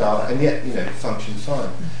scary and dark, and yet functioned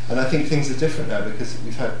fine. And I think things are different now because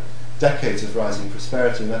we've had decades of rising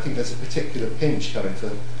prosperity, and I think there's a particular pinch coming for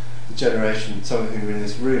the generation, some of whom are in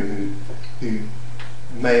this room, who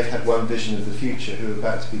may have had one vision of the future, who are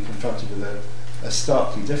about to be confronted with a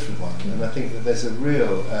starkly different one. And I think that there's a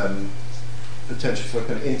real potential for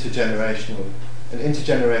an intergenerational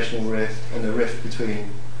rift, and a rift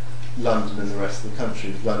between London and the rest of the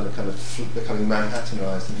country, with London kind of becoming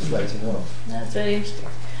Manhattanised and floating off. That's very interesting.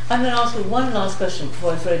 I'm going to ask you one last question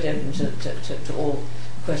before I throw it open to all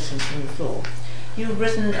questions from the floor. You've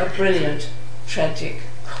written a brilliant, tragic,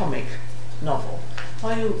 comic novel.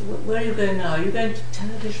 Where are you going now? Are you going to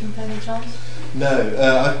television by any chance? No,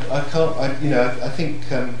 I can't. I think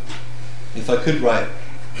if I could write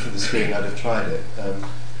for the screen, I'd have tried it.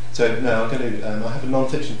 So no, I'm going to. I have a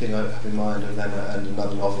non-fiction thing I have in mind, and then and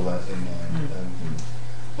another novel in mind.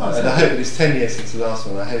 And I hope it's 10 years since the last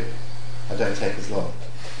one. I hope I don't take as long.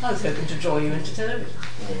 I was hoping to draw you into television.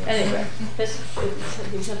 Yeah. Anyway,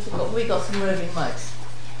 we got some roving mics.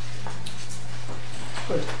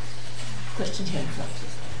 Good. Question here in front.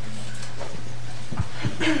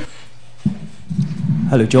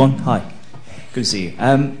 Hello, John. Hi. Good to see you.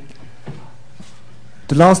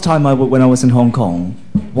 The last time when I was in Hong Kong,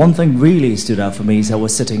 one thing really stood out for me is I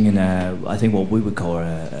was sitting in I think what we would call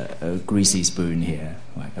a greasy spoon here,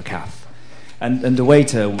 like a calf. And the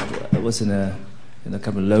waiter was in a kind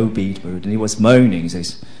of low beat mood, and he was moaning. He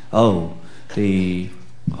says, "Oh, the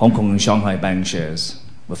Hong Kong and Shanghai bank shares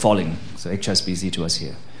were falling, so HSBC to us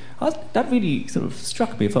here." That really sort of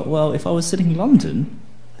struck me. I thought, well, if I was sitting in London,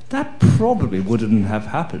 that probably wouldn't have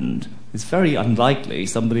happened. It's very unlikely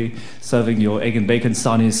somebody serving your egg and bacon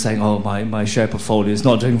sign is saying, "Oh, my share portfolio is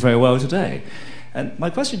not doing very well today." And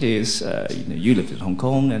my question is, you lived in Hong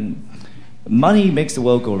Kong, and money makes the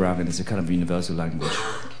world go round, and it's a kind of universal language.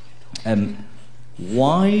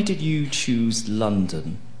 Why did you choose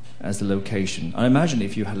London as the location? I imagine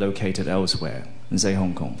if you had located elsewhere, in say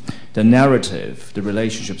Hong Kong, the narrative, the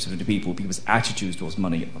relationships with the people, people's attitudes towards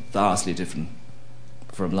money are vastly different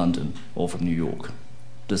from London or from New York,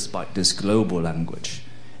 despite this global language.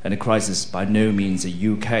 And the crisis by no means a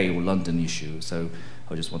UK or London issue, so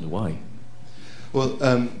I just wonder why. Well,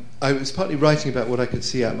 I was partly writing about what I could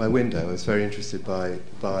see out my window. I was very interested by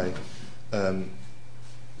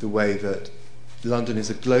the way that London is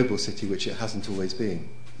a global city, which it hasn't always been.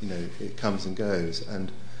 You know, it comes and goes.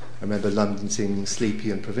 And I remember London seeming sleepy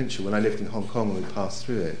and provincial. When I lived in Hong Kong and we passed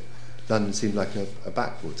through it, London seemed like a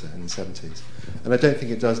backwater in the 70s. And I don't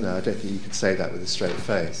think it does now. I don't think you could say that with a straight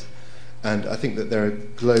face. And I think that there are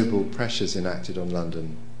global pressures enacted on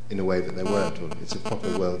London in a way that there weren't. It's a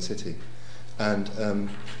proper world city. And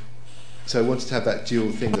so I wanted to have that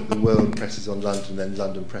dual thing, that the world presses on London, then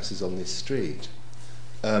London presses on this street.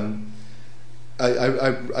 I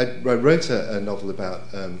wrote a novel about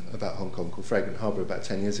Hong Kong called Fragrant Harbour about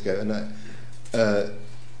 10 years ago, and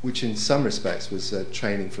which in some respects was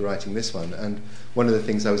training for writing this one. And one of the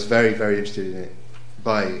things I was very, very interested in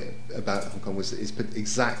about Hong Kong is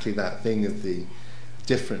exactly that thing of the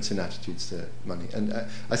difference in attitudes to money. And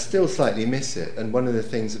I still slightly miss it. And one of the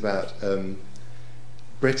things about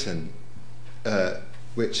Britain,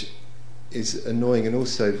 which is annoying and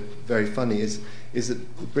also very funny, is that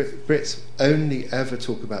Brits only ever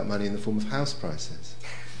talk about money in the form of house prices.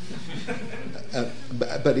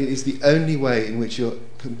 But it is the only way in which you're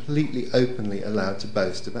completely openly allowed to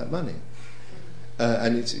boast about money.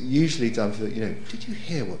 And it's usually done for, did you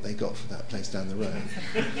hear what they got for that place down the road?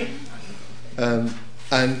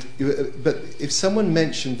 But if someone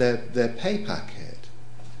mentioned their pay packet,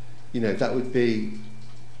 that would be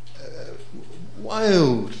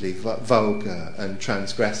wildly vulgar and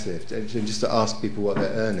transgressive, just to ask people what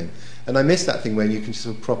they're earning. And I miss that thing when you can just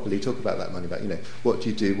sort of properly talk about that money, about what do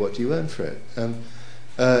you do, what do you earn for it.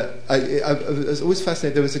 I was always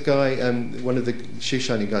fascinated. There was a guy, one of the shoe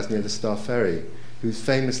shining guys near the Star Ferry, who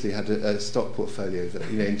famously had a stock portfolio that,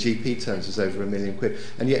 in GP terms, was over £1 million,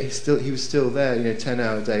 and yet he was still there,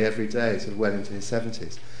 10-hour day every day, sort of well into his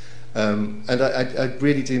 70s. And I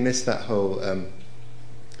really do miss that whole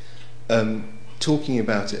talking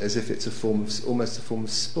about it as if it's almost a form of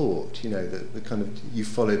sport. The kind of, you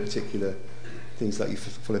follow particular things, like you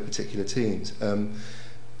follow particular teams,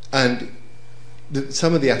 and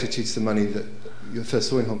some of the attitudes to money that you first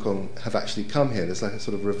saw in Hong Kong have actually come here. There's like a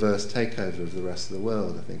sort of reverse takeover of the rest of the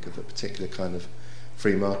world, I think, of a particular kind of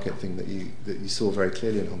free market thing that you saw very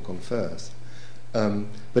clearly in Hong Kong first.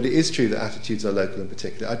 But it is true that attitudes are local and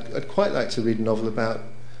particular. I'd quite like to read a novel about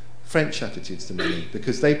French attitudes to money,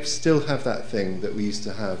 because they still have that thing that we used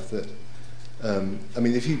to have. That I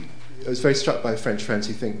was very struck by French friends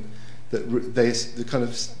who think that the kind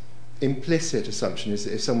of implicit assumption is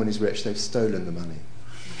that if someone is rich, they've stolen the money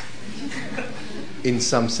in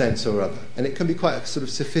some sense or other, and it can be quite a sort of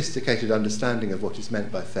sophisticated understanding of what is meant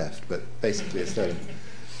by theft, but basically it's stolen.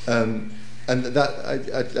 And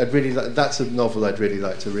that I'd really that's a novel I'd really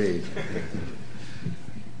like to read.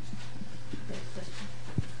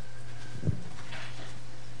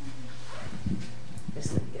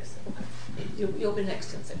 Yes. You'll be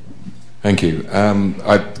next, Tim. Thank you.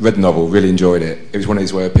 I read the novel, really enjoyed it. It was one of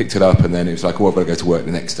these where I picked it up and then it was like, I've got to go to work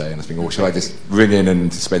the next day. And I was thinking, shall I just ring in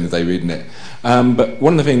and spend the day reading it? But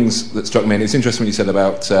one of the things that struck me, and it's interesting when you said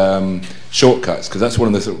about shortcuts, because that's one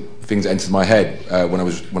of the sort of things that entered my head when I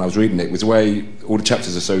was reading it, was the way all the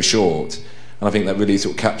chapters are so short. And I think that really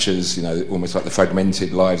sort of captures, almost like the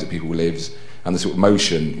fragmented lives that people live and the sort of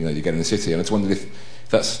motion, you get in the city. And I just wondered if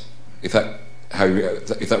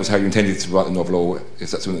that was how you intended to write the novel, or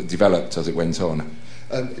is that something that developed as it went on?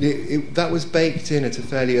 That was baked in at a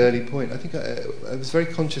fairly early point. I think I was very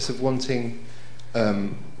conscious of wanting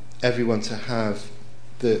everyone to have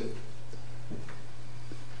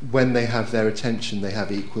when they have their attention, they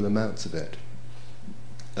have equal amounts of it,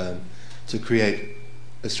 to create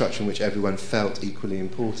a structure in which everyone felt equally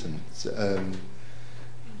important.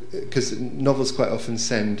 Because novels quite often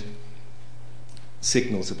send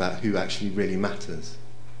signals about who actually really matters,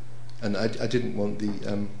 and I didn't want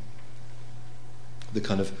the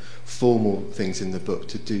kind of formal things in the book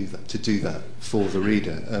to do that for the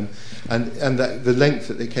reader, and that the length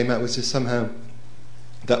that they came out was just somehow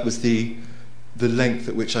that was the length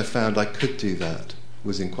at which I found I could do that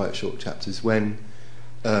was in quite short chapters. When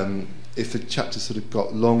if the chapters sort of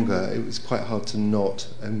got longer, it was quite hard to not.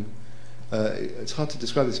 It's hard to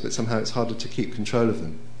describe this, but somehow it's harder to keep control of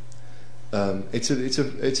them. It's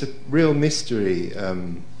a real mystery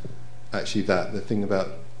actually the thing about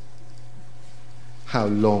how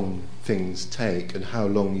long things take and how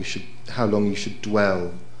long you should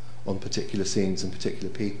dwell on particular scenes and particular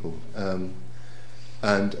people.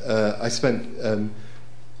 I spent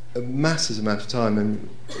a massive amount of time, and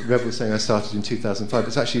Revel was saying I started in 2005.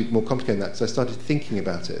 It's actually more complicated than that, because I started thinking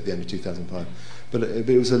about it at the end of 2005. But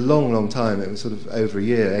it was a long, long time. It was sort of over a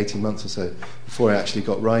year, 18 months or so, before I actually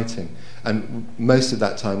got writing. And most of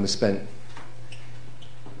that time was spent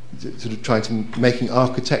sort of making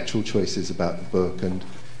architectural choices about the book and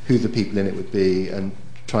who the people in it would be, and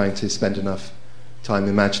trying to spend enough time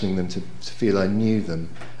imagining them to feel I knew them,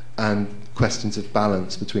 and questions of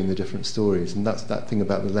balance between the different stories. And that thing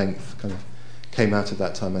about the length kind of came out of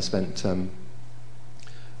that time I spent on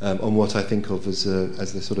what I think of as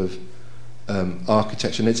the sort of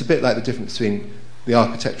architecture. And it's a bit like the difference between the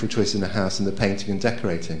architectural choice in a house and the painting and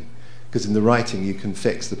decorating. Because in the writing you can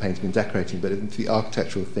fix the painting and decorating, but if the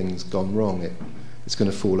architectural thing's gone wrong, it's going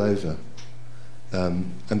to fall over.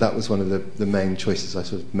 And that was one of the main choices I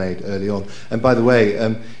sort of made early on. And by the way,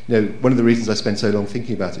 one of the reasons I spent so long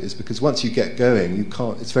thinking about it is because once you get going,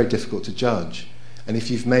 it's very difficult to judge. And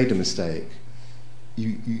if you've made a mistake,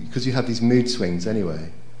 because you have these mood swings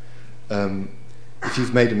anyway, if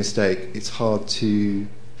you've made a mistake, it's hard to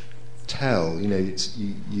tell. You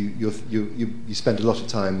spend a lot of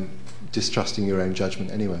time distrusting your own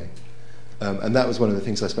judgment anyway. And that was one of the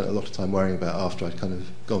things I spent a lot of time worrying about after I'd kind of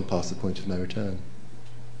gone past the point of no return.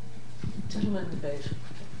 Gentleman in the beige.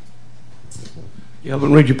 Yeah, I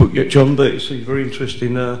haven't read your book yet, John, but it's very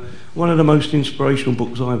interesting. One of the most inspirational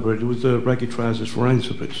books I've read was Ragged Trousers for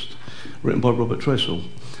Philanthropist, written by Robert Tressel.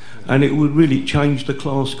 And it would really change the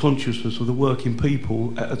class consciousness of the working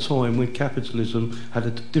people at a time when capitalism had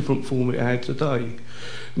a different form it had today.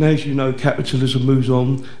 Now, as you know, capitalism moves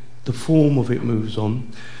on, the form of it moves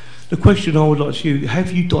on. The question I would like to you,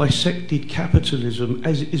 have you dissected capitalism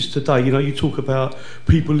as it is today? You talk about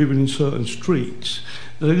people living in certain streets.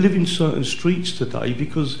 They live in certain streets today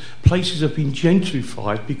because places have been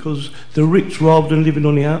gentrified because the rich, rather than living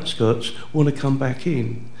on the outskirts, want to come back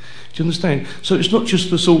in. Do you understand? So it's not just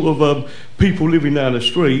the sort of people living down the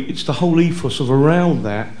street, it's the whole ethos of around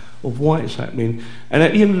that, of why it's happening. And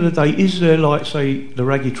at the end of the day, is there, like, say, the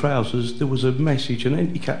Ragged Trousers, there was a message, an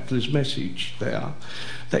anti-capitalist message there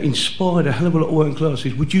that inspired a hell of a lot of working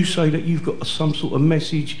classes. Would you say that you've got some sort of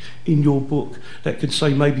message in your book that could,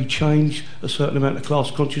 say, maybe change a certain amount of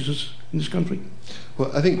class consciousness in this country?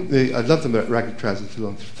 Well, I think I love the Ragged Trousers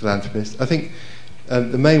Philanthropist. I think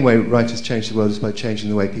the main way writers change the world is by changing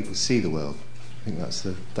the way people see the world. I think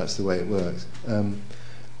that's the way it works.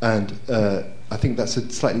 I think that's a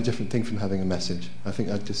slightly different thing from having a message. I think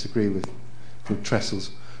I disagree with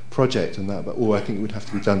Tressel's project on that, or I think it would have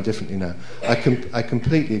to be done differently now. I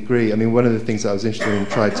completely agree. I mean, one of the things that I was interested in and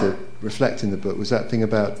tried to reflect in the book was that thing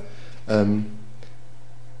about. Do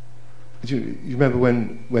you remember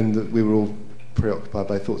when we were all preoccupied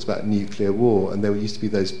by thoughts about nuclear war, and there used to be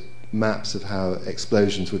those maps of how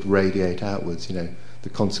explosions would radiate outwards? The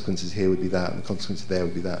consequences here would be that, and the consequences there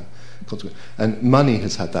would be that. And money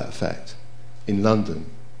has had that effect in London.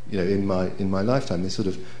 In my lifetime, this sort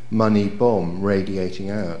of money bomb radiating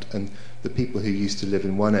out, and the people who used to live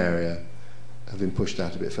in one area have been pushed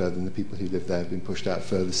out a bit further, and the people who live there have been pushed out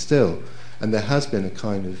further still. And there has been a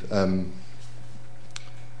kind of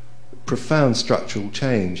profound structural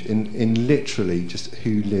change in literally just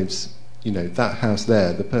who lives. That house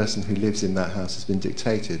there, the person who lives in that house has been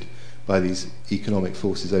dictated by these economic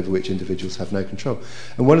forces over which individuals have no control.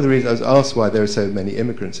 And one of the reasons I was asked why there are so many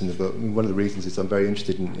immigrants in the book, one of the reasons is I'm very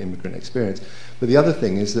interested in immigrant experience. But the other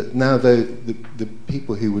thing is that now the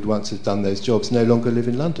people who would once have done those jobs no longer live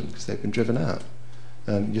in London because they've been driven out.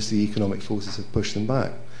 Just the economic forces have pushed them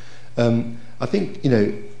back. I think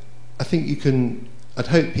you can. I'd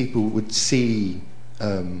hope people would see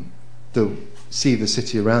the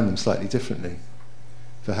city around them slightly differently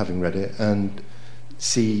for having read it, and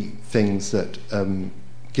see things that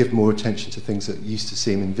give more attention to things that used to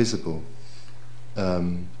seem invisible.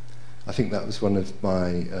 I think that was one of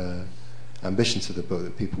my ambitions of the book,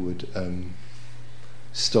 that people would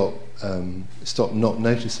stop not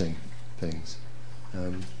noticing things.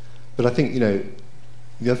 But I think the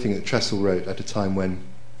other thing that Tressel wrote at a time when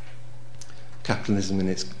capitalism in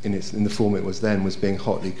the form it was then was being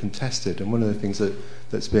hotly contested, and one of the things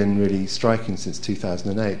that's been really striking since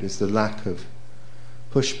 2008 is the lack of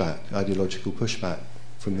pushback, ideological pushback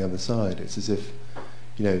from the other side. It's as if,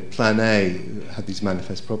 Plan A had these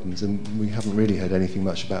manifest problems, and we haven't really heard anything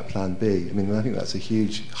much about Plan B. I mean, I think that's a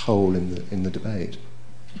huge hole in the debate.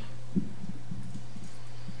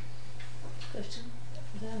 Question?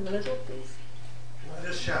 Down the middle, please. I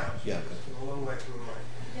just shout. Yeah. I'm a long way from the mic.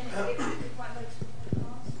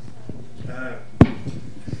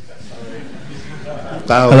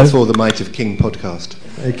 Bow before the might of King podcast.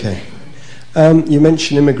 Okay. You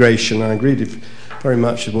mentioned immigration, and I agreed very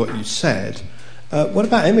much with what you said. What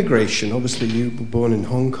about immigration? Obviously, you were born in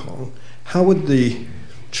Hong Kong. How would the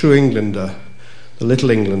true Englander, the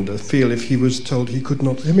little Englander, feel if he was told he could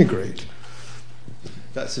not immigrate?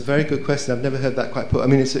 That's a very good question. I've never heard that quite put. I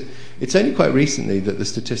mean, it's only quite recently that the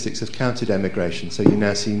statistics have counted emigration, so you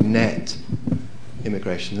now see net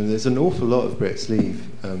immigration, and there's an awful lot of Brits leave,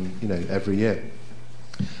 every year.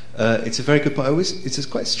 It's a very good point. It's a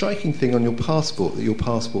quite striking thing on your passport that your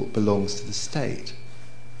passport belongs to the state.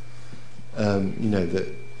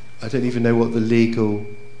 That I don't even know what the legal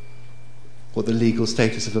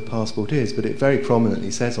status of a passport is, but it very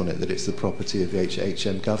prominently says on it that it's the property of the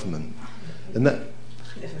HM government, and that.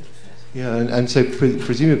 Yeah, and so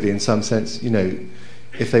presumably, in some sense,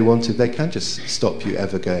 if they wanted, they can just stop you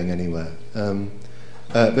ever going anywhere.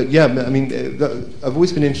 But yeah, I mean, I've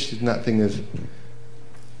always been interested in that thing of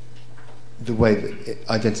the way that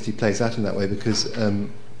identity plays out in that way, because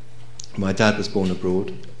my dad was born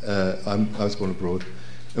abroad, I was born abroad,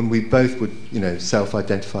 and we both would,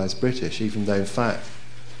 self-identify as British, even though in fact,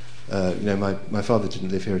 my father didn't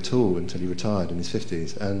live here at all until he retired in his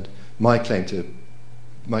 50s, and my claim to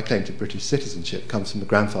British citizenship comes from a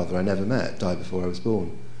grandfather I never met, died before I was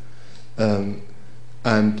born. And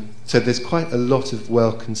so there's quite a lot of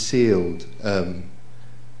well-concealed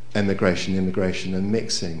immigration, and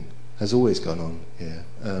mixing has always gone on here.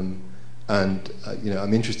 I'm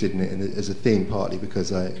interested in it as a theme, partly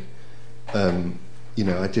because I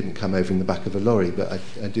didn't come over in the back of a lorry, but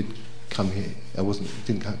I did come here.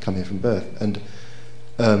 Didn't come here from birth, and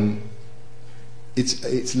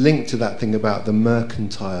it's linked to that thing about the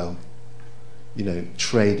mercantile,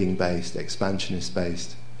 trading-based,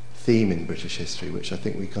 expansionist-based theme in British history, which I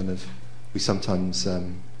think we sometimes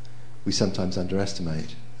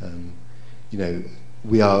underestimate.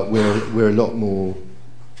 We're a lot more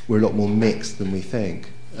mixed than we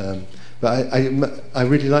think. But I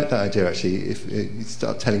really like that idea, actually. If you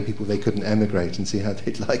start telling people they couldn't emigrate and see how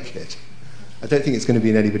they'd like it. I don't think it's going to be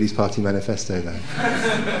in anybody's party manifesto, though.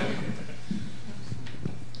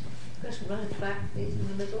 Question right at the back, please, in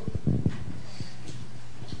the middle.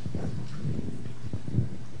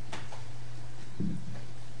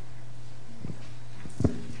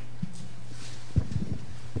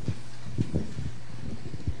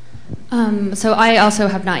 So I also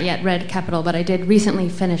have not yet read Capital, but I did recently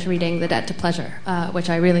finish reading The Debt to Pleasure, which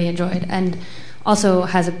I really enjoyed, and also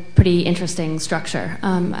has a pretty interesting structure.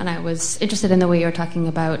 And I was interested in the way you were talking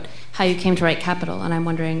about how you came to write Capital, and I'm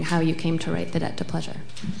wondering how you came to write The Debt to Pleasure.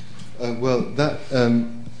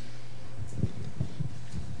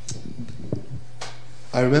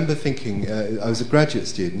 I remember thinking, I was a graduate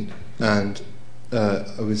student, and I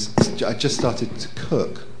just started to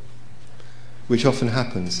cook, which often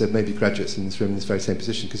happens. There may be graduates in this room in this very same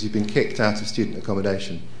position, because you've been kicked out of student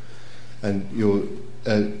accommodation, and you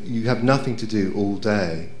have nothing to do all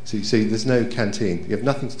day. So there's no canteen. You have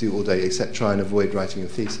nothing to do all day except try and avoid writing your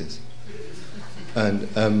thesis.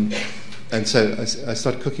 And so I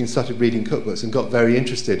started cooking, started reading cookbooks, and got very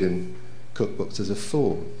interested in cookbooks as a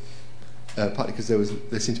form. Partly because there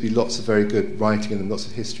seemed to be lots of very good writing in them, lots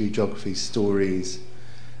of history, geography, stories,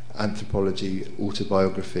 anthropology,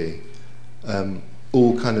 autobiography.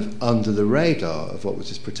 All kind of under the radar of what was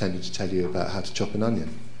just pretending to tell you about how to chop an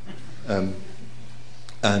onion, and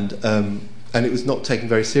it was not taken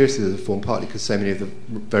very seriously as a form, partly because so many of the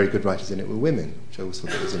very good writers in it were women, which I always thought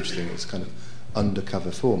that was interesting. It was kind of undercover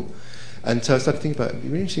form, and so I started thinking about it would be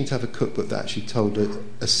really interesting to have a cookbook that actually told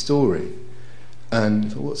a story.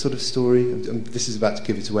 And what sort of story? This is about to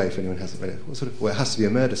give it away if anyone hasn't read it. Well, it has to be a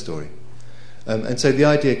murder story, and so the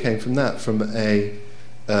idea came from that, from a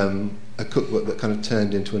cookbook that kind of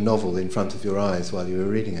turned into a novel in front of your eyes while you were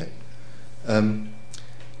reading it. And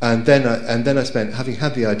then I spent, having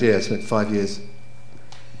had the idea, I spent 5 years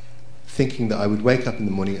thinking that I would wake up in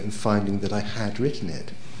the morning and finding that I had written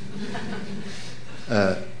it.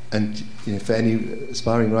 And for any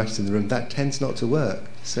aspiring writers in the room, that tends not to work,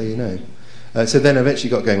 so you know. So then I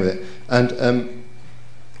eventually got going with it. And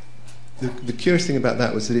the curious thing about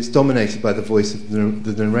that was that it's dominated by the voice of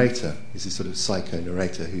the narrator. He's this sort of psycho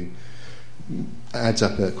narrator who adds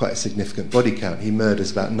up quite a significant body count. He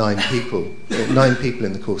murders about 9 people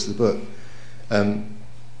in the course of the book. And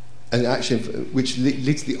actually, which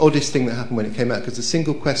leads to the oddest thing that happened when it came out, because the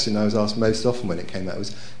single question I was asked most often when it came out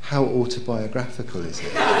was, how autobiographical is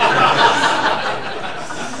it?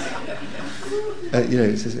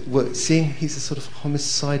 it says, well, seeing he's a sort of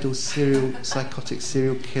homicidal, psychotic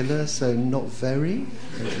serial killer, so not very.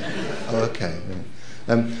 Oh, okay.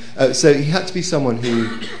 Right. So he had to be someone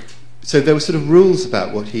who. So there were sort of rules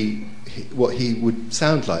about what he would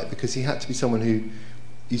sound like, because he had to be someone who,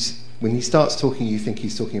 when he starts talking, you think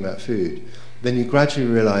he's talking about food. Then you gradually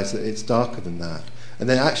realise that it's darker than that, and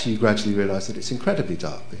then actually you gradually realise that it's incredibly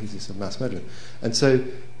dark. That he's a mass murderer, and so.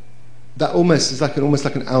 That almost is almost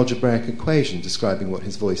like an algebraic equation describing what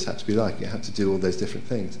his voice had to be like. It had to do all those different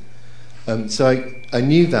things. So I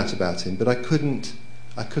knew that about him, but I couldn't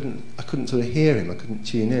sort of hear him. I couldn't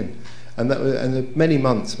tune in, and there many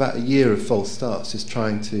months, about a year of false starts, just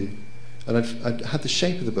trying to. And I'd had the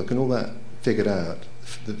shape of the book and all that figured out,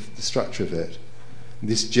 the structure of it,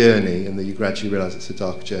 this journey, and then you gradually realise it's a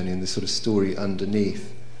dark journey, and this sort of story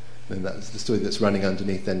underneath. And that's the story that's running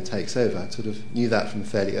underneath then takes over. I sort of knew that from a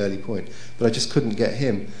fairly early point, but I just couldn't get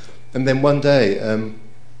him. And then one day,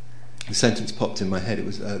 the sentence popped in my head. It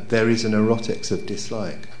was, there is an erotics of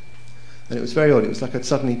dislike. And it was very odd. It was like I'd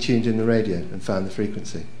suddenly tuned in the radio and found the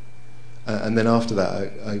frequency. And then after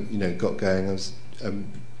that, I got going. I was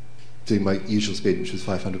doing my usual speed, which was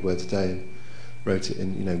 500 words a day, and wrote it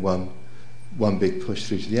in, one big push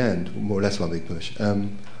through to the end, more or less one big push.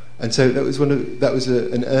 And so that was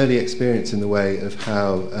an early experience in the way of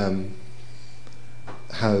how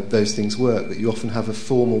those things work. That you often have a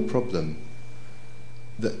formal problem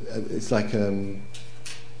that it's like a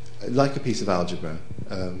piece of algebra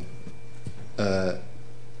that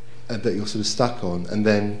you're sort of stuck on, and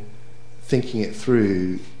then thinking it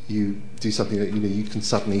through, you do something that you can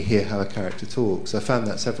suddenly hear how a character talks. I found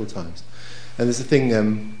that several times, and there's a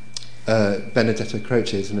thing. Benedetto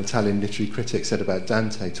Croce is an Italian literary critic, said about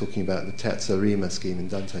Dante, talking about the terza rima scheme in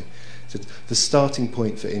Dante. He said, the starting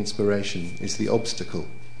point for inspiration is the obstacle.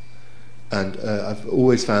 And I've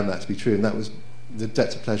always found that to be true, and that was the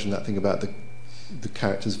debt to pleasure and that thing about the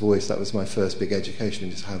character's voice. That was my first big education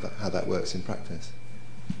in just how that works in practice.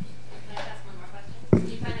 Can I ask one more question?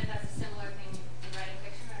 Do you find that that's a similar thing in writing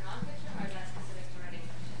fiction or non-fiction, or is that specific to writing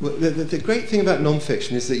fiction? Well, the great thing about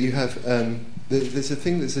non-fiction is that you have...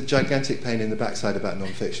 there's a gigantic pain in the backside about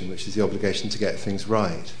non-fiction, which is the obligation to get things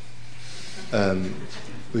right,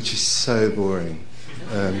 which is so boring.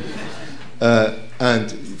 And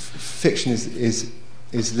fiction is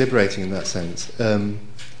liberating in that sense.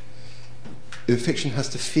 Fiction has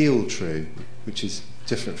to feel true, which is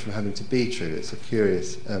different from having to be true. It's a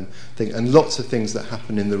curious thing. And lots of things that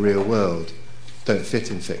happen in the real world don't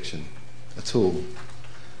fit in fiction at all.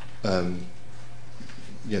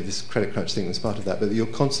 This credit crunch thing was part of that, but you're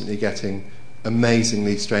constantly getting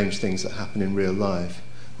amazingly strange things that happen in real life,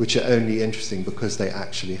 which are only interesting because they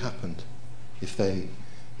actually happened. If they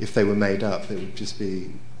were made up, they would just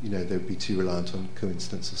be, they would be too reliant on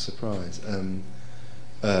coincidence or surprise. And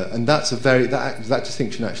that's that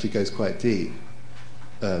distinction actually goes quite deep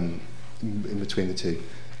in between the two.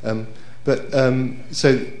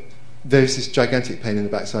 So there's this gigantic pain in the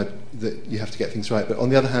backside that you have to get things right, but on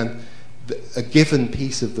the other hand, a given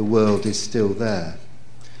piece of the world is still there.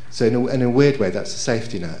 So in a weird way, that's a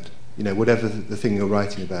safety net. Whatever the thing you're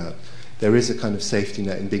writing about, there is a kind of safety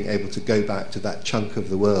net in being able to go back to that chunk of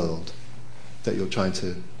the world that you're trying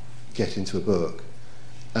to get into a book,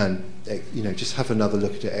 and just have another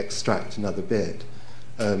look at it, extract another bit.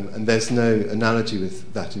 And there's no analogy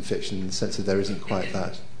with that in fiction, in the sense that there isn't quite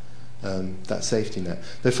that safety net.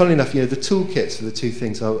 Though, funnily enough, the toolkits for the two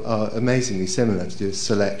things are amazingly similar, to do with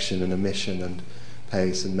selection and omission and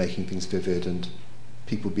pace and making things vivid and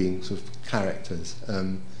people being sort of characters.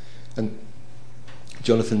 And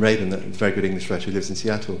Jonathan Raven, a very good English writer who lives in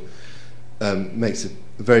Seattle, makes a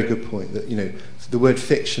very good point that the word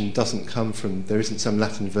fiction doesn't come from, there isn't some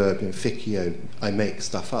Latin verb, ficio, I make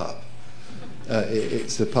stuff up.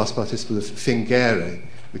 It's the past participle of fingere,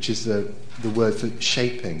 which is the word for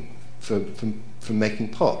shaping. From making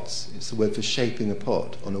pots. It's the word for shaping a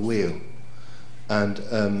pot on a wheel. And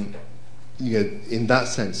in that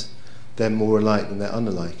sense, they're more alike than they're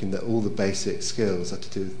unalike, in that all the basic skills are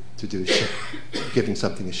to do with giving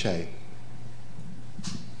something a shape.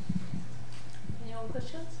 Any more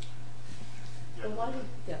questions?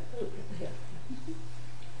 Yeah.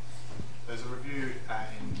 There's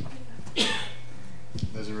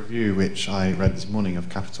a review which I read this morning of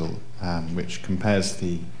Capital, which compares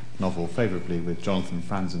the novel favourably with Jonathan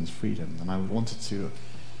Franzen's Freedom, and I wanted to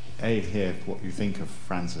A, hear what you think of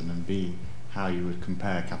Franzen, and B, how you would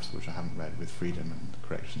compare Capital, which I haven't read, with Freedom and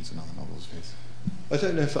Corrections and other novels of his. I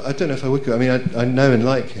don't know if I would go. I mean, I know and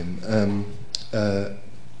like him, I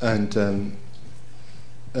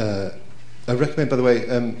recommend, by the way,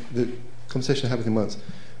 the conversation I had with him once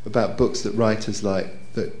about books that writers like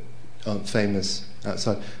that aren't famous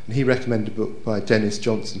outside. And he recommended a book by Dennis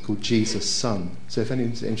Johnson called Jesus' Son. So if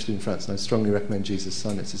anyone's interested in Franzen, I strongly recommend Jesus'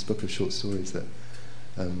 Son. It's this book of short stories that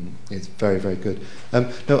is very, very good.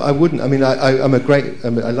 No, I wouldn't. I mean, I'm a great. I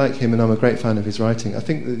like him, and I'm a great fan of his writing. I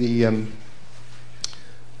think that the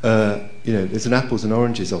there's an apples and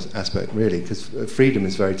oranges aspect, really, because freedom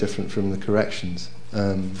is very different from the corrections,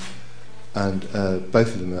 and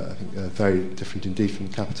both of them are, I think, very different indeed from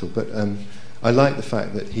Capital. But I like the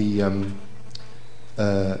fact that he,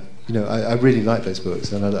 I really like those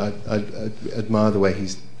books, and I admire the way he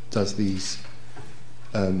does these.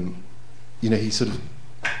 He sort of.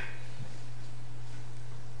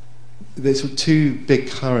 There's sort of two big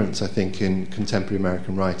currents, I think, in contemporary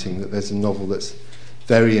American writing. That there's a novel that's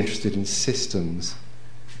very interested in systems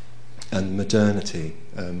and modernity,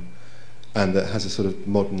 and that has a sort of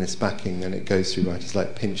modernist backing, and it goes through writers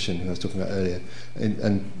like Pynchon, who I was talking about earlier,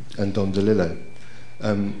 and Don DeLillo,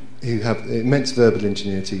 who have immense verbal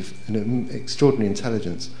ingenuity and extraordinary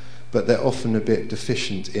intelligence, but they're often a bit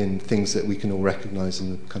deficient in things that we can all recognise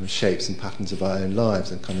in the kind of shapes and patterns of our own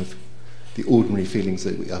lives and kind of the ordinary feelings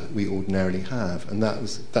that we ordinarily have, and that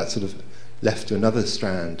sort of left to another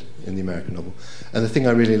strand in the American novel. And the thing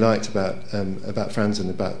I really liked about Franzen,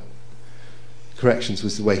 about corrections,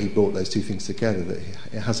 was the way he brought those two things together. That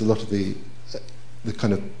it has a lot of the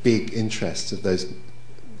kind of big interests of the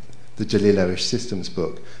DeLillo-ish systems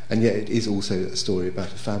book, and yet it is also a story about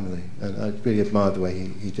a family. And I really admired the way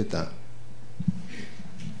he did that.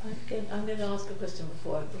 I'm going to ask a question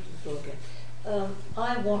before I put the floor again.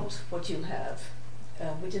 I want what you have.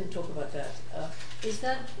 We didn't talk about that. Does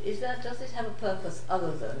it have a purpose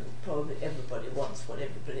other than probably everybody wants what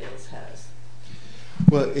everybody else has?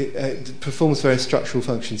 Well, it performs various structural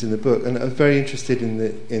functions in the book, and I'm very interested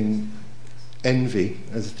in envy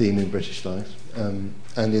as a theme in British life, and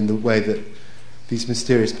in the way that these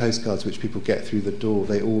mysterious postcards which people get through the door,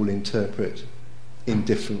 they all interpret in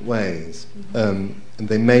different ways, and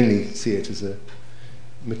they mainly see it as a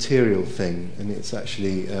material thing, and it's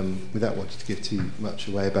actually, without wanting to give too much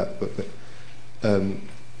away about the book, but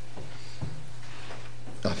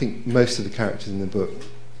I think most of the characters in the book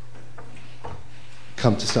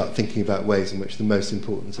come to start thinking about ways in which the most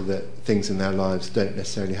important of the things in their lives don't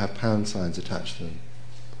necessarily have pound signs attached to them.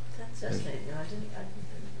 That's fascinating. I didn't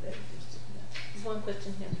very interested in that. There's one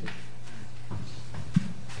question here.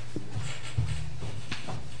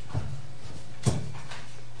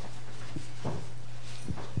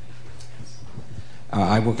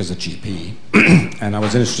 I work as a GP, and I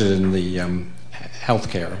was interested in the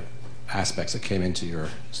healthcare aspects that came into your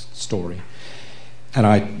story.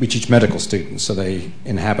 And we teach medical students, so they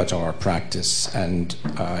inhabit our practice, and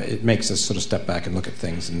it makes us sort of step back and look at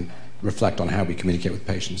things and reflect on how we communicate with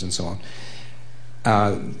patients and so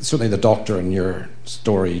on. Certainly the doctor in your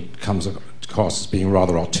story comes across as being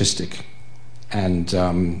rather autistic, and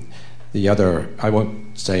the other, I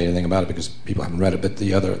won't say anything about it because people haven't read it, but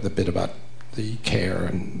the bit about the care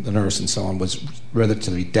and the nurse and so on was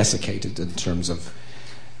relatively desiccated in terms of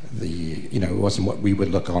it wasn't what we would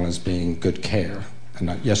look on as being good care. And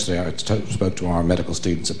yesterday I spoke to our medical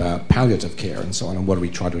students about palliative care and so on, and what do we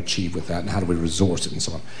try to achieve with that, and how do we resource it and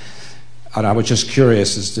so on. And I was just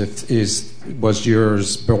curious was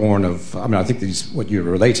yours born of, I think what you're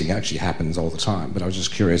relating actually happens all the time, but I was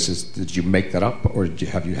just curious, did you make that up, or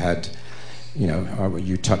have you had, were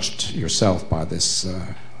you touched yourself by this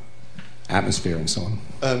atmosphere and so on?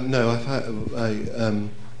 No,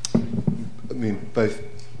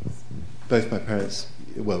 both my parents,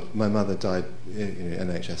 well, my mother died in an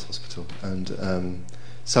NHS hospital, and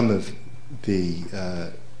some of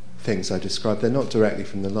the things I described, they're not directly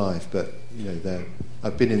from the life, but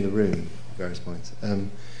I've been in the room at various points.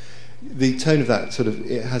 The tone of that sort of,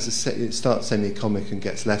 it starts semi-comic and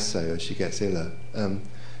gets less so as she gets iller.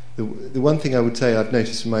 The one thing I would say I've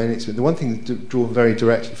noticed from my own experience, the one thing to draw very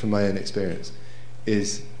directly from my own experience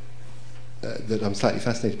is that I'm slightly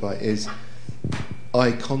fascinated by is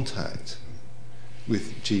eye contact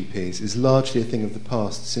with GPs is largely a thing of the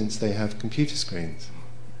past since they have computer screens,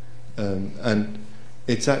 and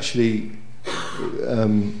it's actually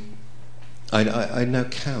I now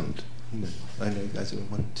count. I know as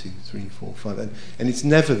 1, 2, 3, 4, 5, and it's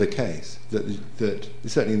never the case that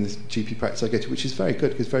certainly in the GP practice I go to, which is very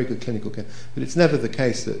good because very good clinical care, but it's never the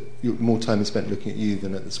case that more time is spent looking at you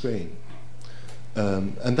than at the screen,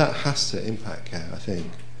 and that has to impact care, I think.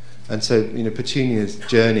 And so Petunia's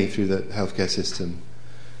journey through the healthcare system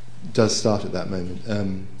does start at that moment,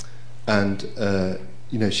 and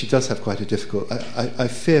she does have quite a difficult. I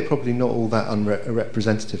fear probably not all that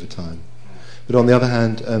unrepresentative a time. But on the other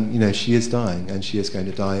hand, she is dying, and she is going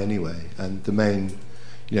to die anyway. And the main,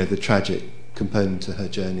 the tragic component to her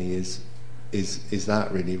journey is that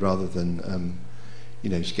really, rather than,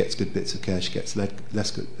 she gets good bits of care, she gets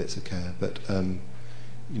less good bits of care. But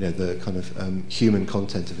the kind of human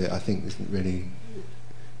content of it, I think, isn't really,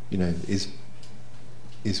 is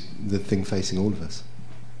the thing facing all of us.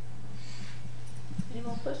 Any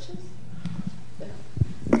more questions?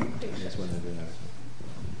 There's one over there.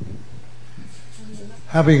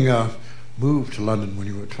 Having moved to London when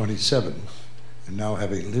you were 27, and now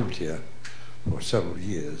having lived here for several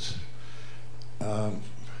years, do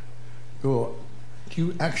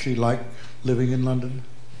you actually like living in London?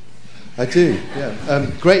 I do, yeah.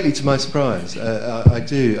 Greatly to my surprise, I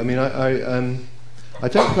do. I mean, I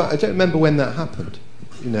don't remember when that happened.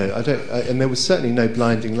 And there was certainly no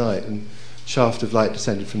blinding light and shaft of light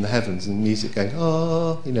descended from the heavens and music going,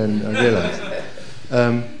 and I realised.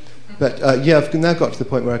 But I've now got to the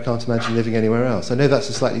point where I can't imagine living anywhere else. I know that's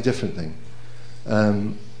a slightly different thing.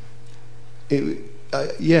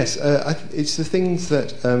 It's the things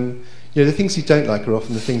that, the things you don't like are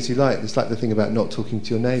often the things you like. It's like the thing about not talking to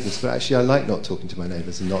your neighbours, but actually I like not talking to my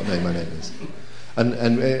neighbours and not knowing my neighbours.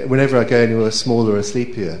 And whenever I go anywhere smaller or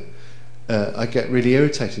sleepier, I get really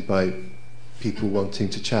irritated by people wanting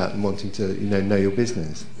to chat and wanting to, know your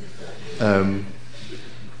business.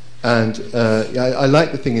 I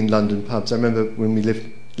like the thing in London pubs. I remember when we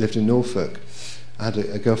lived in Norfolk, I had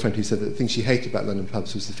a girlfriend who said that the thing she hated about London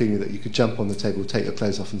pubs was the feeling that you could jump on the table, take your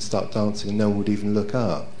clothes off and start dancing and no one would even look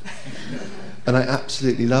up. And I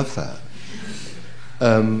absolutely love that.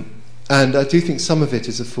 And I do think some of it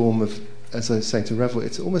is a form of, as I was saying to Revel,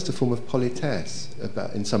 it's almost a form of politesse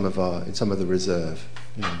in some of the reserve.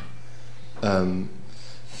 I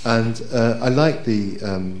like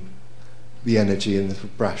the energy and the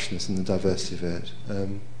brashness and the diversity of it.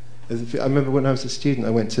 I remember when I was a student,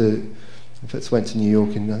 I went to New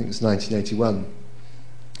York in, I think it was 1981,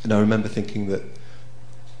 and I remember thinking that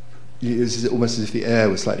it was almost as if the air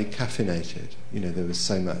was slightly caffeinated. There was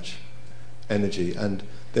so much energy, and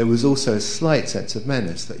there was also a slight sense of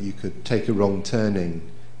menace that you could take a wrong turning,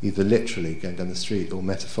 either literally going down the street or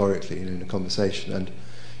metaphorically in a conversation, and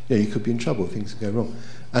you could be in trouble, things could go wrong.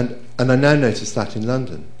 And I now notice that in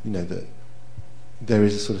London, that there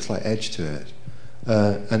is a sort of slight edge to it,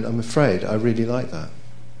 and I'm afraid I really like that.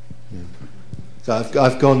 Yeah. So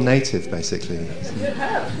I've gone native, basically. You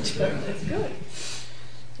have. That's good.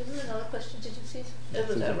 Isn't there another question? Did you see?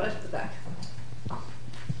 Over there, right at the back.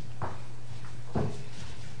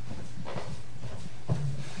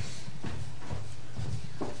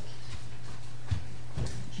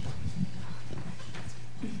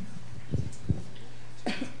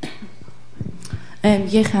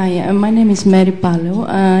 Hi, my name is Mary Paleo.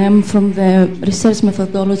 I am from the Research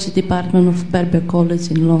Methodology Department of Berber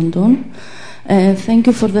College in London. Thank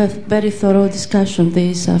you for the very thorough discussion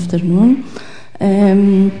this afternoon.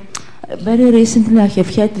 Very recently I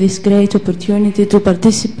have had this great opportunity to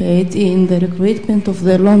participate in the recruitment of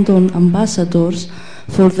the London ambassadors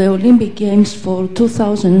for the Olympic Games for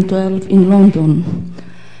 2012 in London.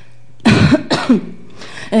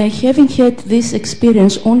 Having had this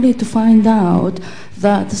experience only to find out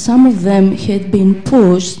that some of them had been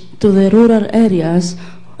pushed to the rural areas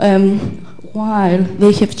while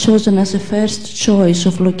they have chosen as a first choice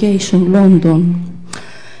of location London.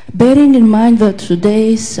 Bearing in mind that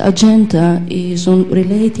today's agenda is on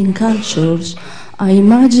relating cultures, I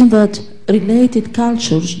imagine that related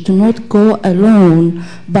cultures do not go alone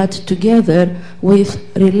but together with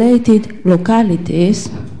related localities.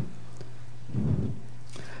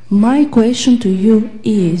 My question to you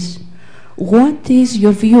is, what is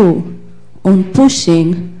your view on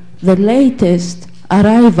pushing the latest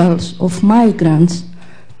arrivals of migrants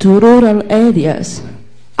to rural areas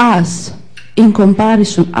as compared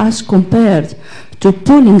to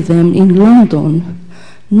pulling them in London,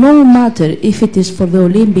 no matter if it is for the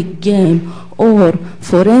Olympic game or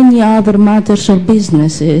for any other matters or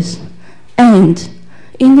businesses? And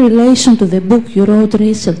in relation to the book you wrote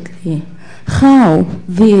recently, how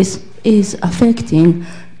this is affecting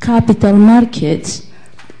capital markets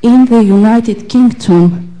in the United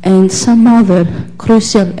Kingdom and some other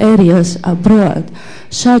crucial areas abroad,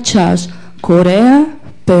 such as Korea,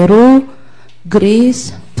 Peru,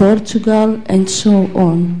 Greece, Portugal, and so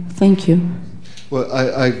on. Thank you. Well,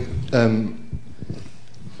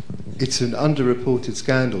 it's an underreported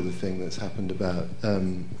scandal, the thing that's happened about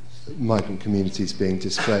migrant communities being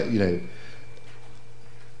displaced,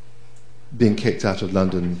 being kicked out of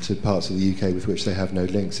London to parts of the UK with which they have no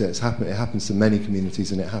links. It happens to many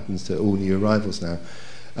communities, and it happens to all new arrivals now.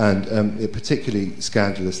 And it particularly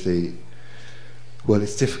scandalously well,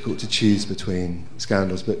 it's difficult to choose between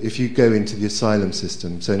scandals, but if you go into the asylum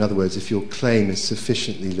system, so in other words, if your claim is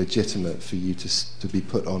sufficiently legitimate for you to be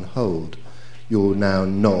put on hold, you're now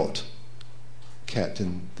not kept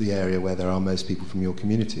in the area where there are most people from your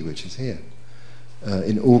community, which is here.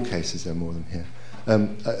 In all cases, there are more than here.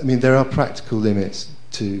 I mean, there are practical limits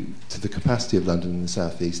to the capacity of London in the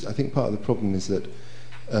southeast. I think part of the problem is that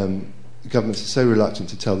governments are so reluctant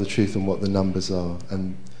to tell the truth on what the numbers are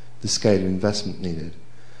and the scale of investment needed,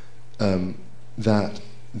 that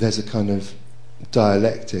there's a kind of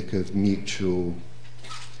dialectic of mutual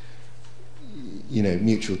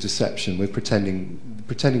deception. We're pretending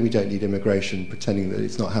we don't need immigration, pretending that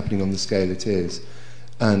it's not happening on the scale it is,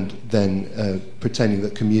 and then pretending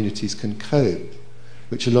that communities can cope,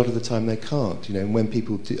 which a lot of the time they can't. And when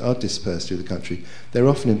people are dispersed through the country, they're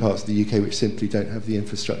often in parts of the UK which simply don't have the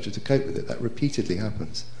infrastructure to cope with it. That repeatedly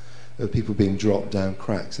happens. There are people being dropped down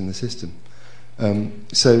cracks in the system.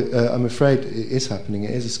 So I'm afraid it is happening.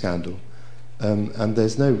 It is a scandal. And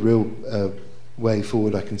there's no real way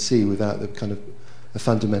forward I can see without the kind of a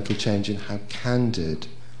fundamental change in how candid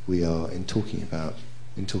we are in talking about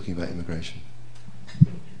immigration.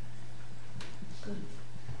 Good.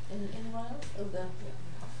 Anyone else? Oh, there.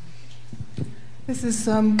 This is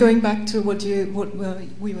going back to what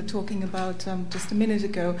we were talking about just a minute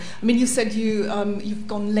ago. I mean, you said you've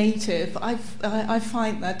gone native. I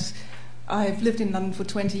find that I've lived in London for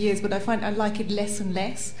 20 years, but I find I like it less and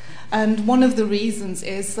less. And one of the reasons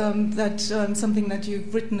is that something that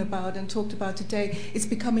you've written about and talked about today is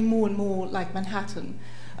becoming more and more like Manhattan.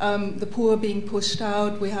 The poor being pushed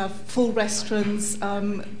out. We have full restaurants,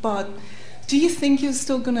 but do you think you're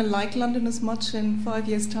still going to like London as much in 5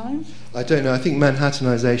 years' time? I don't know. I think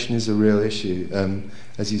Manhattanization is a real issue.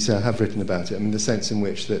 As you say, I have written about it. I mean, the sense in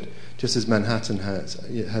which that just as Manhattan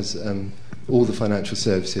has all the financial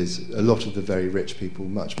services, a lot of the very rich people,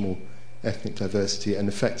 much more ethnic diversity, and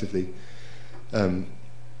effectively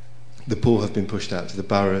the poor have been pushed out to the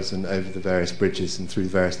boroughs and over the various bridges and through the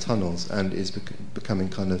various tunnels, and is becoming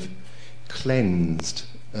kind of cleansed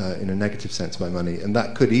in a negative sense by money, and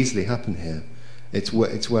that could easily happen here. It's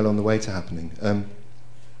well on the way to happening.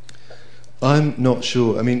 I'm not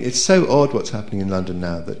sure. I mean, it's so odd what's happening in London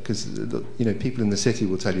now, that because people in the city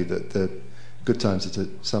will tell you that the good times are to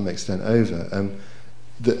some extent over.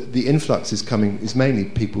 The influx is mainly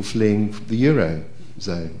people fleeing the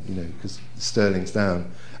Eurozone, because sterling's down,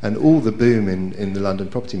 and all the boom in the London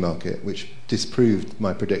property market, which disproved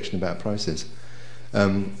my prediction about prices,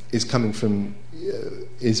 is coming from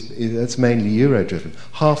that's mainly euro driven.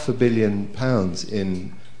 £500 million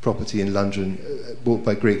in property in London bought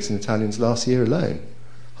by Greeks and Italians last year alone.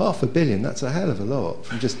 £500 million, that's a hell of a lot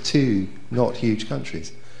from just two not huge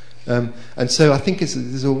countries. And so I think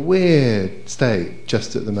there's a weird state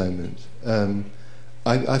just at the moment.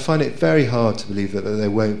 I find it very hard to believe that there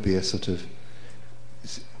won't be a sort of,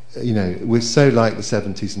 we're so like the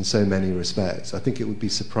 70s in so many respects. I think it would be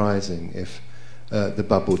surprising if the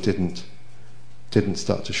bubble didn't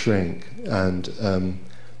start to shrink and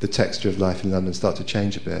the texture of life in London start to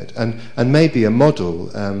change a bit. And maybe a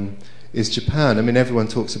model is Japan. I mean, everyone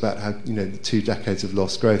talks about how the 2 decades of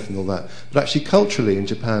lost growth and all that, but actually culturally in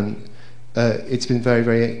Japan, it's been very,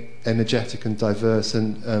 very energetic and diverse,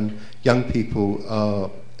 and young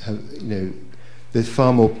people there's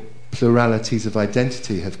far more pluralities of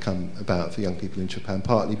identity have come about for young people in Japan,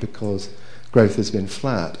 partly because growth has been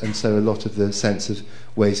flat, and so a lot of the sense of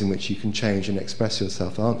ways in which you can change and express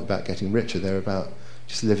yourself aren't about getting richer, they're about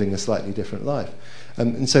just living a slightly different life.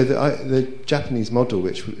 And so the Japanese model,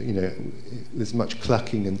 which there's much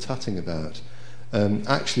clucking and tutting about,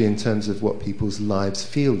 actually in terms of what people's lives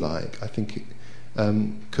feel like, I think it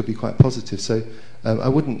could be quite positive. So I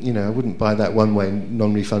wouldn't buy that one-way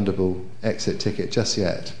non-refundable exit ticket just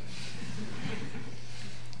yet.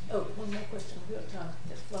 Oh, one more question. We've got time.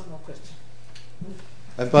 Just one more question.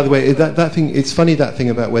 And by the way, that thing, it's funny, that thing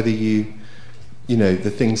about whether the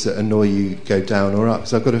things that annoy you go down or up.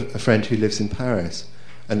 Because I've got a friend who lives in Paris,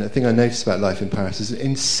 and the thing I notice about life in Paris is an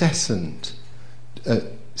incessant,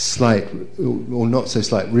 slight or not so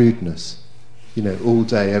slight rudeness, all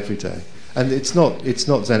day, every day. And it's not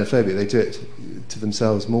xenophobic. They do it to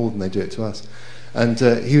themselves more than they do it to us. And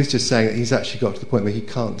he was just saying that he's actually got to the point where he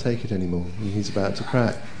can't take it anymore, and he's about to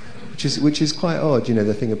crack, which is quite odd.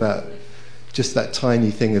 The thing about just that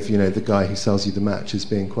tiny thing of the guy who sells you the matches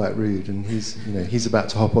being quite rude, and he's about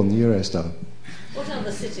to hop on the Eurostar. What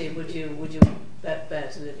other city would you bear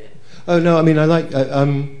to live in? Oh no, I mean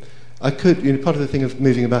I could. Part of the thing of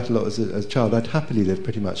moving about a lot as a child, I'd happily live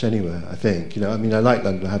pretty much anywhere. I think I like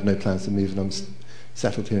London. I have no plans to move, and I'm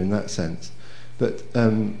settled here in that sense. But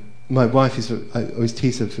my wife I always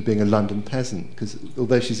tease her for being a London peasant, because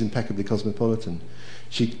although she's impeccably cosmopolitan,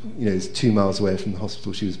 she is 2 miles away from the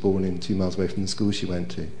hospital she was born in, 2 miles away from the school she went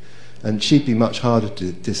to. And she'd be much harder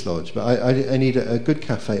to dislodge. But I need a good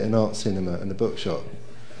cafe, an art cinema, and a bookshop,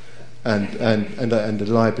 and a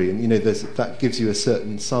library. And that gives you a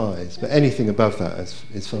certain size. But anything above that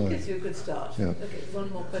is fine. It gives you a good start. Yeah. Okay, one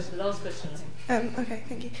more question. Last question, I think. Okay,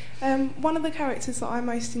 thank you. One of the characters that I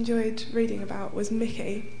most enjoyed reading about was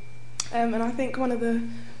Mickey. And I think one of the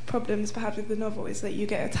problems perhaps with the novel is that you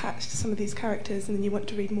get attached to some of these characters and then you want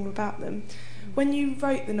to read more about them. When you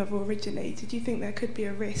wrote the novel originally, did you think there could be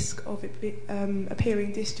a risk of it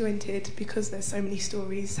appearing disjointed because there's so many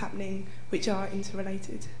stories happening which are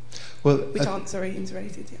interrelated?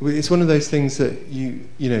 Interrelated. Yeah. It's one of those things that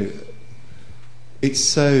it's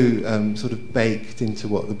so sort of baked into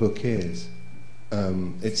what the book is.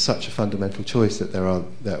 It's such a fundamental choice that there are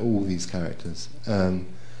all these characters, and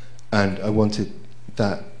I wanted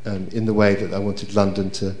that in the way that I wanted London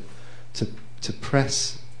to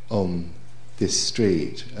press on this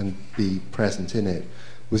street and be present in it,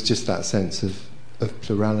 was just that sense of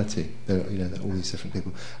plurality. There are all these different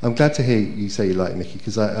people. I'm glad to hear you say you like Mickey,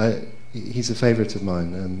 because he's a favourite of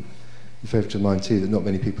mine. A favourite of mine too, that not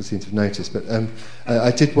many people seem to have noticed. But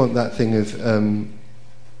I did want that thing of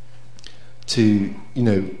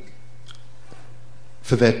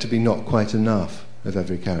for there to be not quite enough of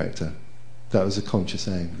every character. That was a conscious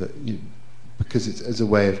aim, because it's as a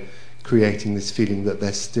way of creating this feeling that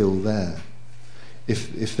they're still there.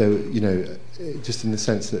 If they're, just in the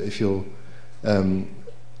sense that if you're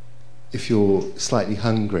slightly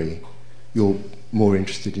hungry, you're more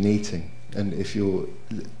interested in eating, and if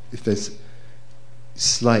there's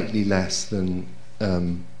slightly less than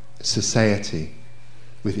satiety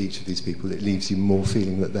with each of these people, it leaves you more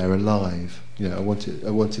feeling that they're alive. I wanted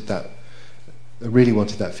that. I really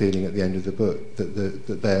wanted that feeling at the end of the book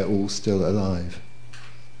that they're all still alive.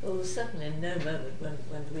 Well, there was certainly no moment when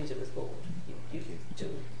the reader was bored. You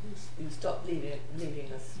stopped leaving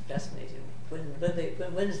us fascinated.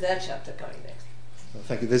 When's their chapter coming next? Well,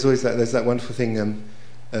 thank you. There's that wonderful thing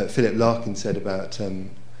Philip Larkin said about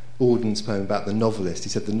Auden's poem about the novelist. He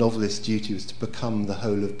said the novelist's duty was to become the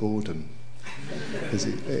whole of boredom.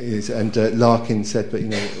 And Larkin said, but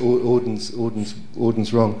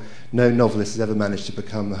Auden's wrong. No novelist has ever managed to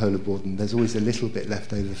become the whole of boredom. There's always a little bit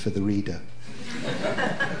left over for the reader.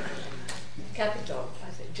 Capital. I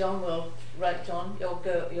think John will write. John,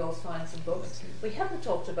 you'll find some books. We haven't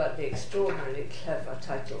talked about the extraordinarily clever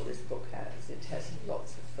title this book has. It has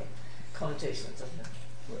lots of connotations, doesn't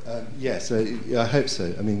it? Yes, I hope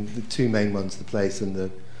so. I mean, the two main ones: the place and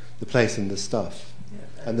the place and the stuff.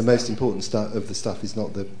 Yeah, and the most important stuff of the stuff is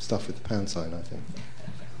not the stuff with the pound sign, I think.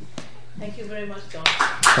 Thank you very much, John.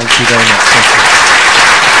 Thank you very much.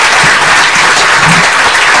 Thank you.